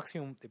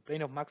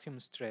plane of maximum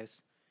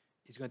stress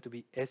is going to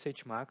be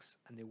SH max,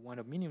 and the one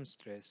of minimum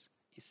stress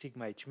is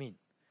sigma H min.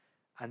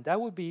 And that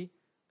would be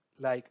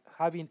like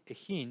having a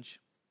hinge.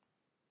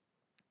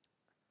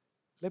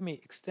 Let me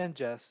extend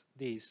just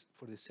this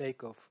for the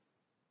sake of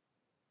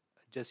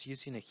just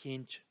using a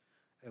hinge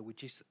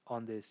which is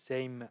on the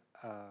same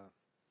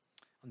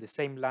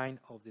line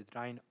of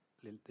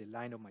the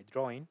line of my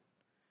drawing.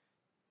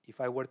 If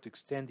I were to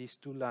extend these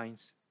two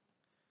lines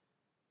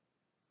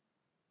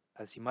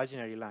as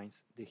imaginary lines,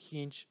 the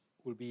hinge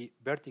will be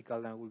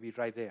vertical and will be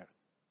right there.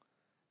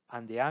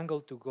 And the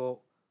angle to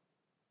go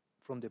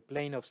from the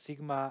plane of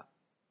sigma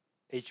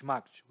H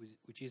max,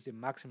 which is the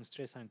maximum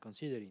stress I'm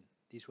considering,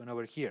 this one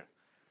over here,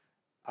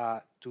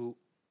 to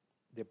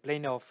the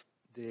plane of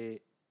the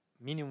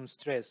minimum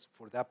stress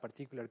for that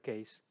particular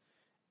case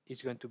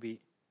is going to be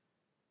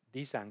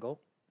this angle,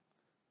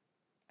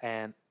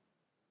 and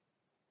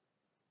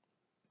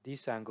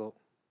this angle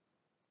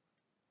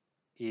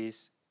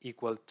is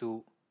equal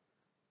to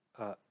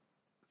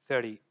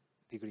 30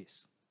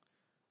 degrees.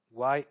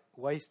 Why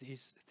is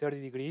this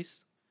 30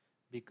 degrees?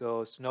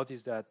 Because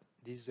notice that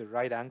this is the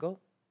right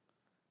angle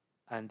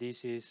and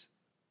this is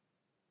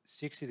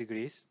 60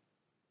 degrees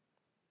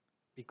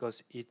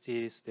because it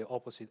is the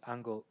opposite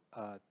angle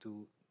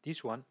to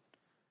this one,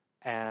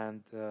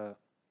 and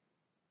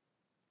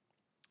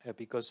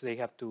because they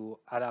have to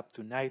add up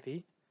to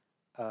 90,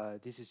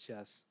 this is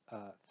just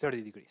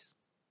 30 degrees.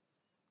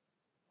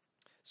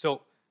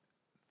 So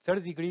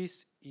 30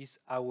 degrees is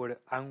our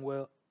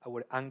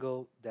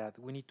angle that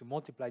we need to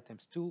multiply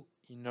times 2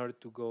 in order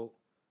to go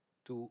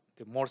to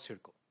the Mohr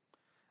circle.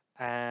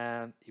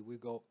 And if we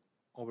go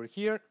over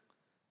here,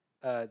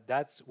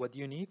 that's what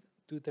you need.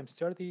 2 times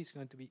 30 is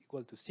going to be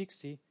equal to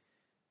 60.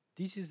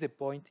 This is the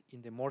point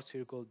in the Mohr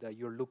circle that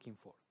you're looking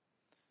for.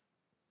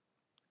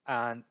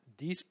 And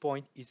this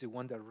point is the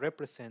one that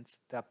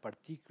represents that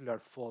particular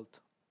fault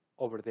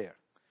over there.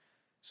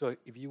 So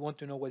if you want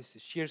to know what is the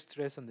shear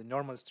stress and the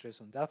normal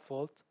stress on that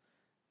fault,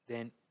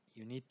 then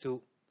you need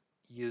to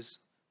use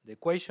the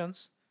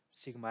equations,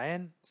 sigma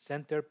n,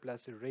 center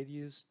plus the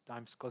radius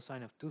times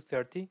cosine of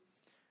 230.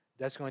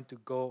 That's going to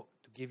go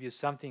to give you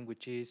something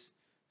which is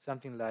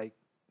something like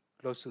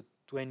close to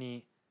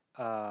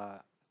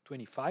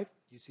 25.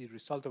 You see the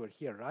result over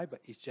here, right?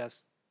 But it's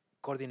just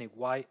coordinate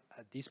y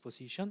at this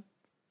position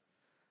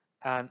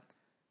and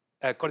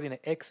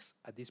coordinate x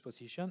at this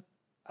position.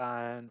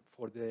 And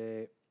for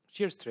the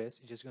shear stress,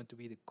 it's just going to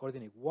be the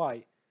coordinate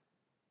y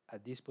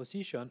at this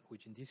position,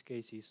 which in this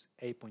case is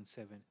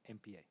 8.7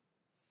 MPa.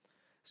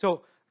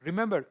 So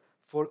remember,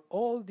 for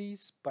all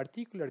these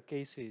particular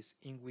cases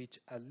in which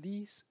at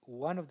least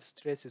one of the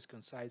stresses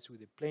coincides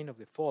with the plane of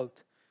the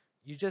fault,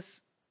 you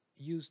just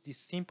use this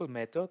simple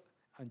method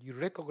and you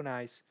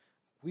recognize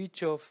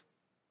which of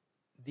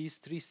these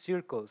three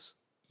circles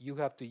you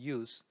have to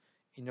use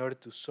in order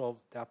to solve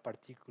that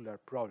particular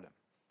problem.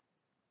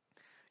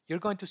 You're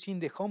going to see in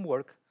the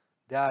homework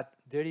that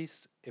there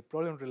is a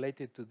problem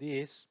related to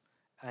this,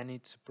 and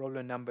it's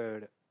problem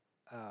number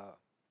uh,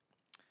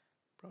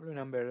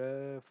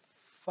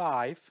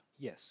 5.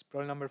 Yes,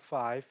 problem number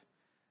 5,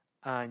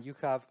 and you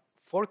have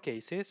 4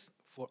 cases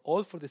for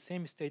all for the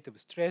same state of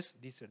stress.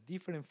 These are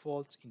different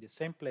faults in the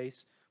same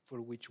place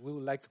for which we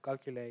would like to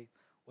calculate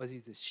what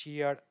is the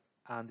shear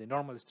and the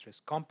normal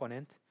stress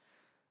component.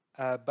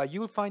 But you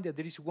will find that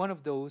there is one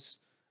of those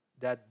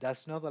that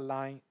does not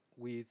align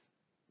with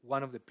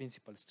one of the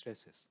principal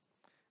stresses.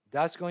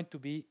 That's going to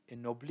be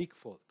an oblique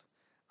fault,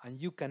 and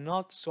you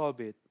cannot solve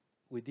it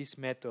with this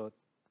method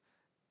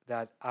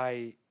that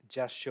I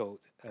just showed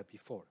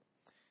before.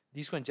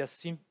 This one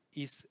just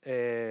is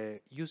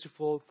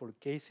useful for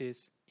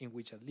cases in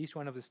which at least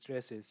one of the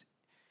stresses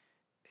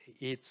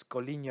it's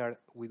collinear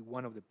with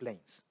one of the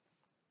planes.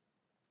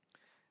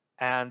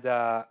 And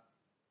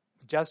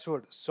just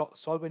for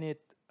solving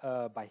it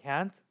by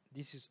hand,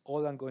 this is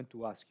all I'm going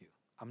to ask you.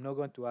 I'm not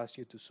going to ask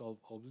you to solve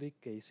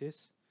oblique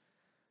cases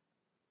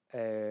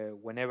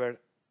whenever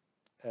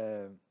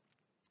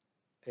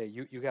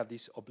you have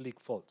these oblique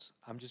faults.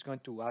 I'm just going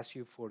to ask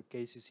you for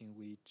cases in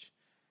which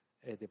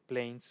the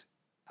planes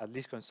at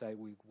least coincide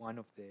with one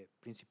of the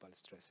principal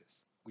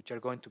stresses, which are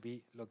going to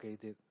be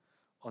located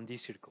on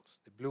these circles,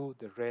 the blue,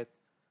 the red,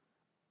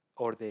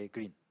 or the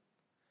green.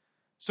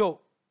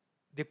 So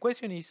the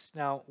question is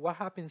now, what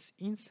happens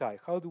inside?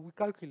 How do we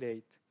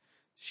calculate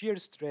shear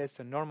stress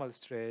and normal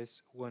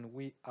stress when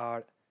we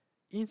are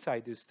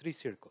inside these 3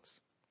 circles?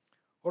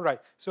 All right,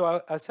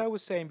 so as I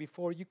was saying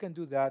before, you can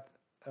do that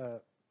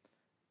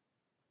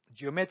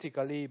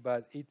geometrically,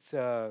 but it's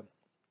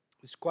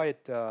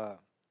quite a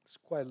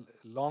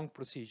long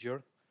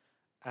procedure,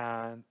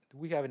 and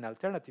we have an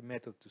alternative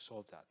method to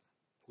solve that,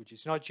 which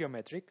is not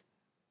geometric,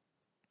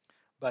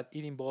 but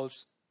it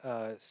involves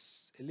a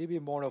little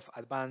bit more of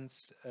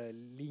advanced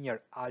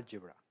linear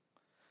algebra.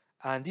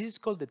 And this is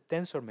called the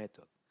tensor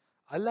method.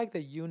 I like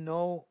that you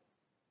know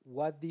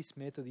what this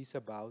method is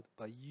about,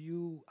 but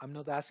I'm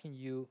not asking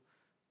you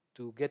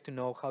to get to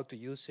know how to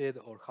use it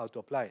or how to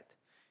apply it.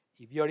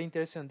 If you're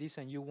interested in this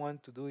and you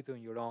want to do it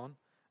on your own,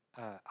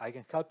 I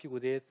can help you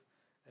with it.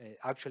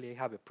 Actually, I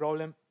have a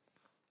problem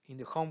in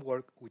the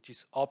homework which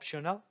is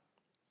optional.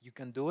 You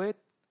can do it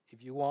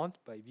if you want,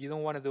 but if you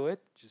don't want to do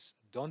it, just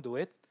don't do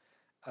it.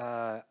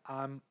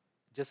 I'm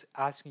just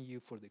asking you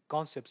for the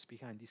concepts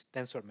behind this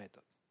tensor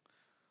method.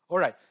 All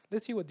right,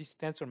 let's see what this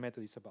tensor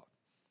method is about.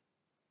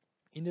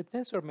 In the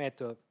tensor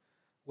method,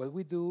 what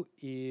we do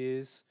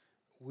is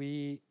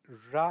we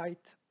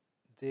write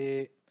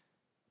the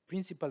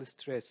principal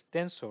stress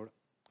tensor,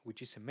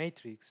 which is a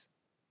matrix,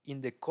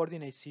 in the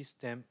coordinate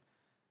system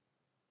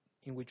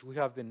in which we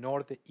have the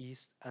north, the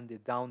east, and the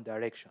down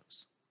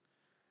directions.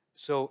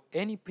 So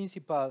any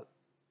principal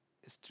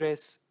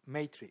stress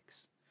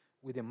matrix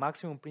with the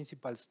maximum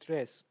principal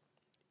stress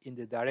in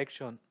the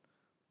direction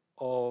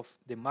of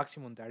the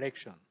maximum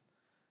direction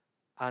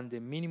and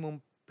the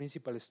minimum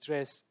principal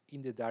stress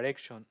in the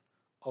direction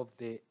of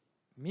the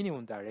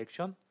minimum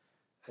direction,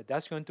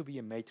 that's going to be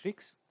a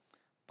matrix.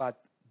 But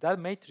that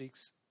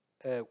matrix,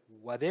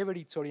 whatever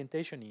its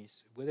orientation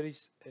is, whether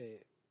it's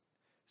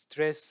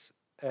stress,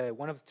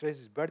 one of the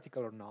stresses is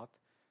vertical or not,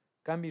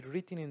 can be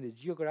written in the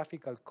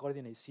geographical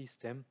coordinate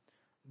system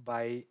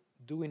by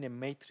doing a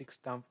matrix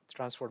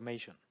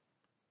transformation.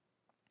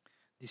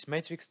 This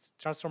matrix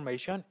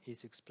transformation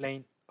is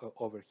explained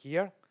over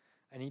here,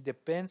 and it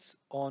depends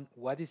on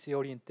what is the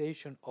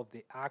orientation of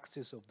the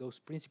axis of those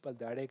principal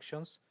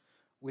directions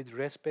with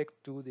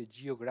respect to the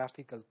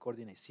geographical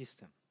coordinate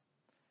system.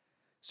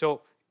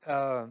 So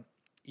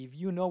if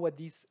you know what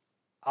these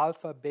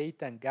alpha,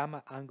 beta, and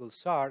gamma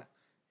angles are,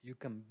 you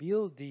can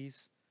build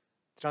this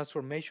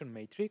transformation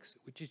matrix,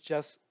 which is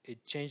just a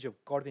change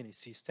of coordinate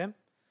system,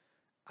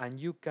 and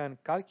you can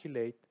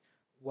calculate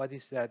what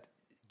is that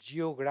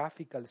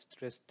geographical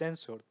stress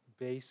tensor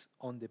based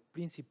on the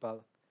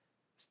principal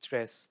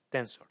stress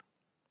tensor.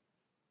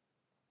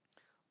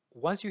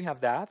 Once you have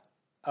that,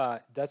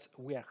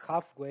 we are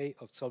halfway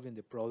of solving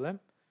the problem.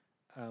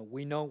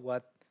 We know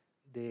what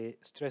the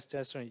stress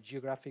tensor in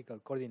geographical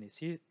coordinates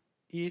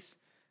is.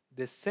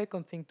 The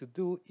second thing to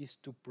do is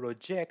to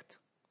project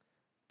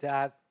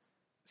that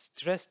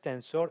stress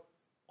tensor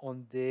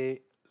on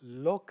the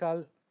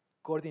local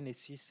coordinate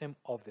system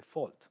of the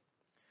fault.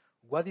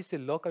 What is the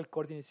local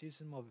coordinate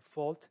system of the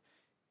fault?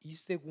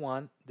 Is the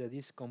one that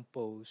is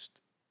composed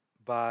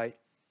by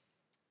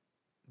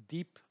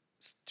deep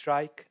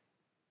strike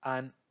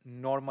and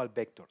normal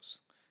vectors.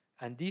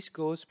 And this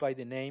goes by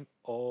the name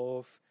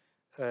of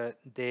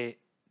the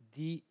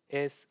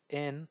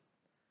DSN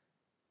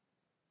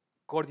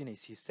coordinate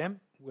system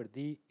where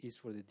D is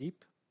for the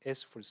dip,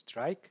 S for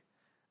strike,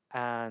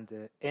 and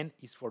N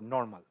is for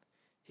normal.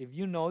 If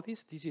you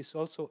notice, this is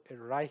also a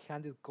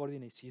right-handed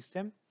coordinate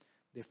system.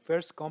 The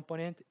first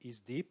component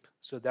is dip,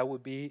 so that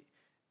would be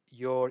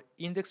your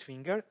index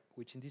finger,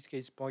 which in this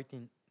case is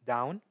pointing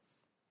down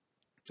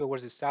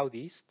towards the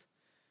southeast.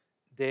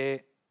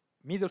 The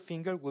middle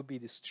finger will be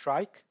the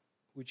strike,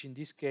 which in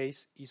this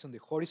case is on the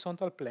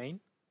horizontal plane,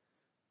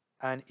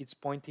 and it's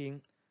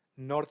pointing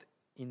north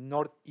in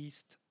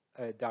northeast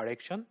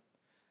direction.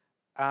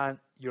 And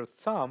your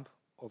thumb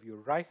of your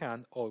right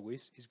hand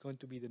always is going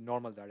to be the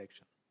normal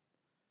direction.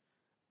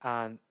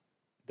 And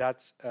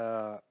that's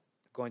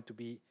going to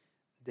be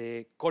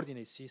the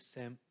coordinate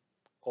system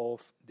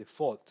of the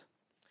fault.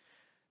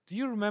 Do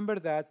you remember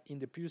that in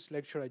the previous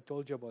lecture I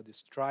told you about the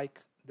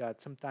strike,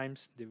 that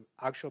sometimes the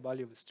actual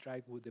value of the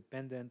strike would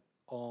depend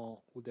on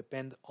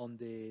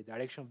the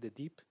direction of the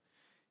dip?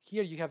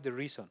 Here you have the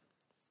reason.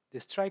 The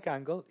strike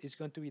angle is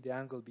going to be the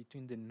angle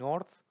between the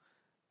north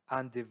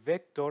and the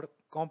vector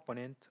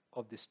component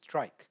of the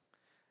strike.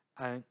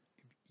 And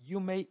you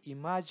may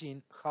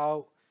imagine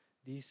how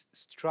this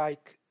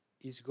strike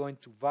is going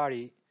to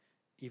vary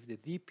if the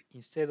dip,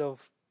 instead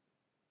of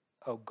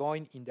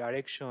going in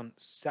direction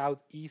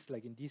southeast,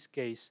 like in this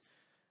case,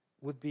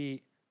 would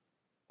be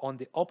on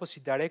the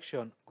opposite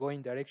direction,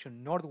 going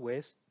direction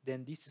northwest,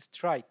 then this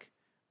strike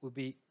would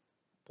be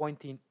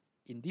pointing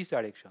in this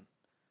direction,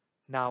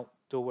 now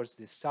towards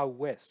the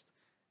southwest.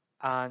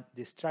 And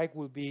the strike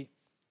will be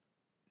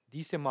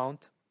this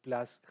amount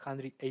plus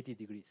 180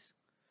 degrees.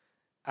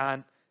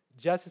 And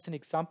just as an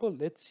example,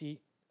 let's see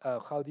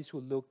how this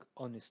will look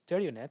on a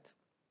stereo net.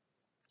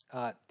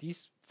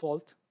 This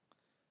fault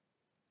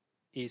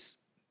is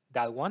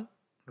that one,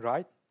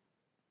 right?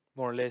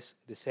 More or less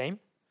the same.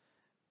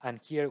 And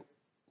here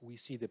we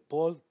see the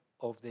pole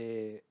of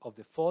the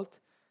fault,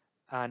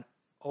 and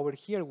over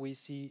here we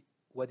see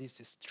what is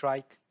the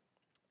strike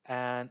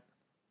and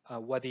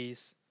what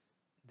is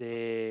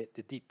the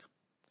dip.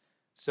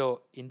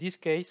 So in this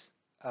case,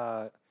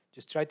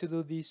 just try to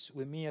do this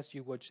with me as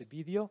you watch the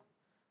video.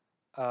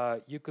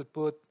 You could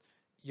put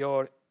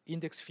your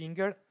index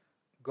finger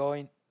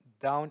going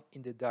down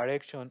in the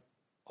direction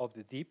of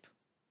the dip.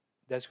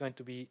 That's going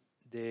to be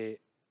the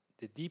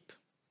dip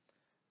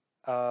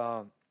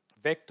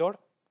vector.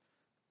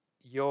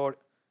 Your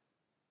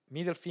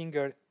middle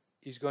finger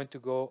is going to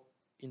go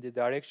in the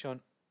direction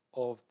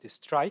of the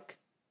strike,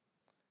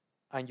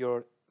 and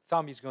your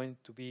thumb is going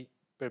to be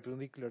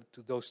perpendicular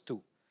to those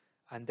two.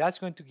 And that's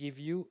going to give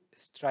you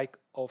a strike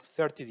of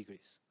 30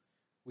 degrees,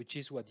 which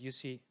is what you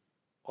see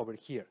over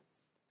here.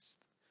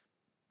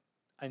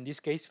 In this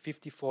case,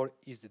 54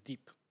 is the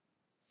dip.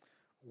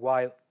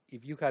 While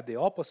if you had the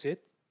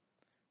opposite,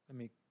 let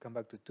me come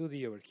back to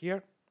 2D over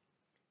here.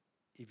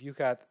 If you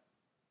had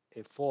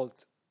a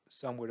fault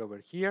somewhere over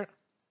here,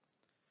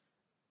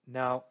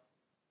 now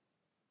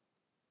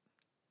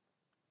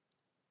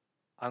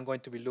I'm going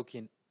to be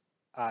looking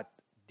at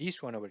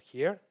this one over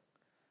here.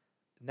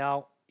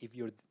 Now, if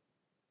your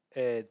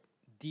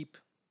dip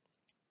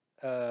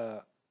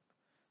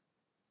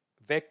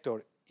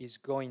vector is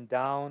going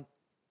down,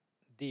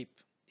 dip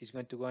is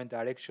going to go in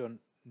direction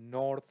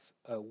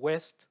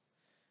northwest.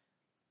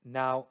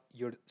 Now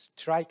your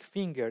strike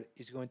finger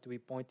is going to be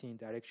pointing in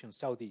direction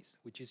southeast,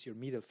 which is your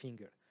middle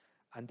finger.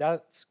 And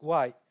that's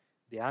why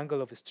the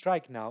angle of a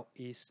strike now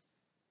is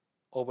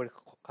over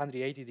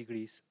 180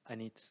 degrees,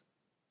 and it's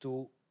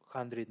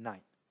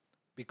 209,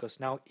 because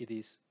now it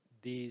is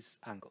this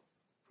angle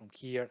from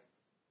here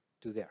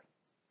to there.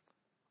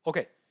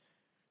 Okay,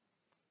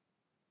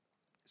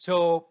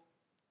 so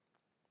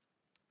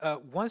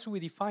once we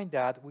define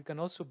that, we can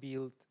also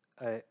build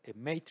a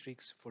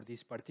matrix for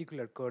this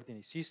particular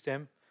coordinate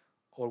system,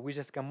 or we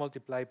just can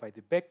multiply by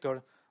the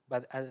vector.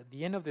 But at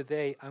the end of the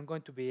day, I'm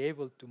going to be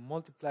able to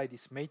multiply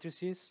these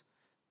matrices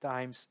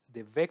times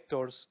the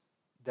vectors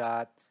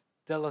that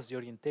tell us the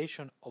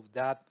orientation of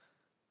that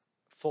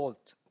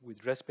fault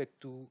with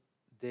respect to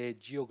the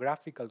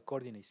geographical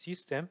coordinate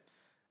system.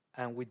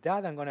 And with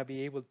that, I'm going to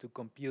be able to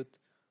compute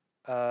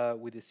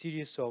with a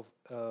series of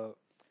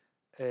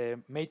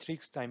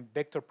matrix time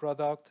vector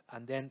product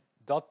and then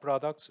dot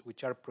products,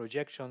 which are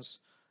projections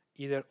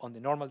either on the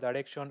normal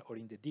direction or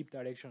in the dip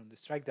direction or the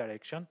strike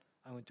direction.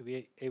 I'm going to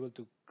be able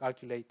to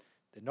calculate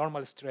the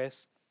normal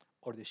stress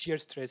or the shear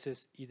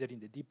stresses either in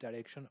the dip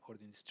direction or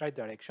in the strike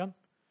direction.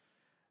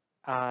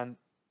 And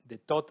the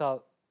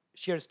total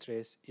shear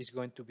stress is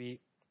going to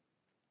be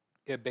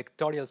a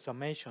vectorial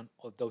summation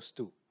of those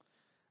two.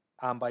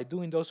 And by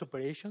doing those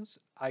operations,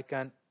 I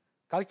can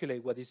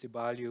calculate what is the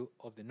value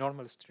of the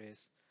normal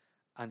stress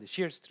and the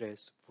shear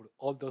stress for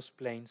all those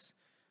planes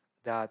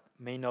that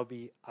may not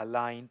be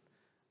aligned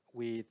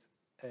with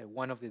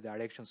one of the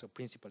directions of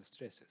principal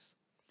stresses.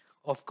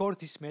 Of course,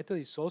 this method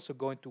is also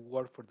going to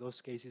work for those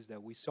cases that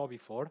we saw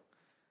before,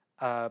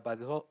 but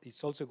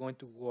it's also going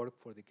to work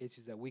for the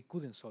cases that we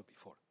couldn't solve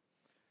before.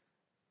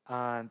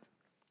 And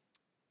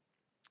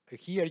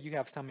here you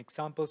have some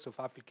examples of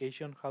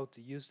application, how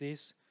to use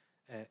this.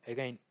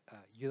 Again,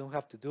 you don't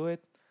have to do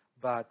it,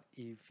 But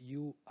if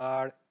you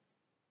are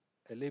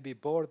a little bit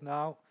bored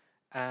now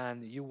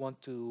and you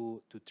want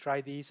to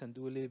try this and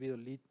do a little bit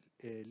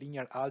of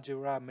linear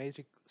algebra,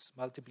 matrix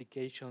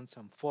multiplications,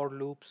 and for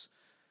loops,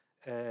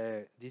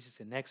 this is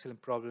an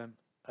excellent problem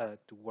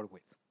to work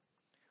with.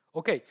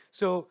 Okay,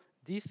 so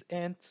this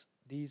ends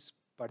this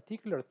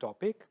particular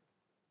topic,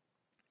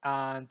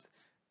 and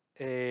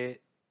uh,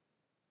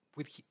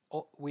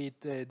 with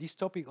this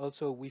topic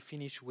also we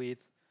finish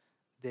with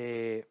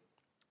the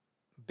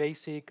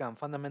basic and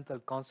fundamental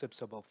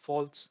concepts about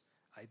faults,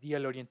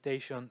 ideal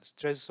orientation,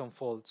 stresses on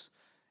faults.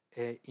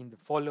 In the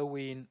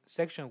following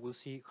section, we'll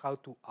see how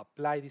to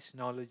apply this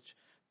knowledge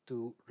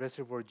to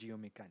reservoir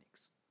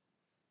geomechanics.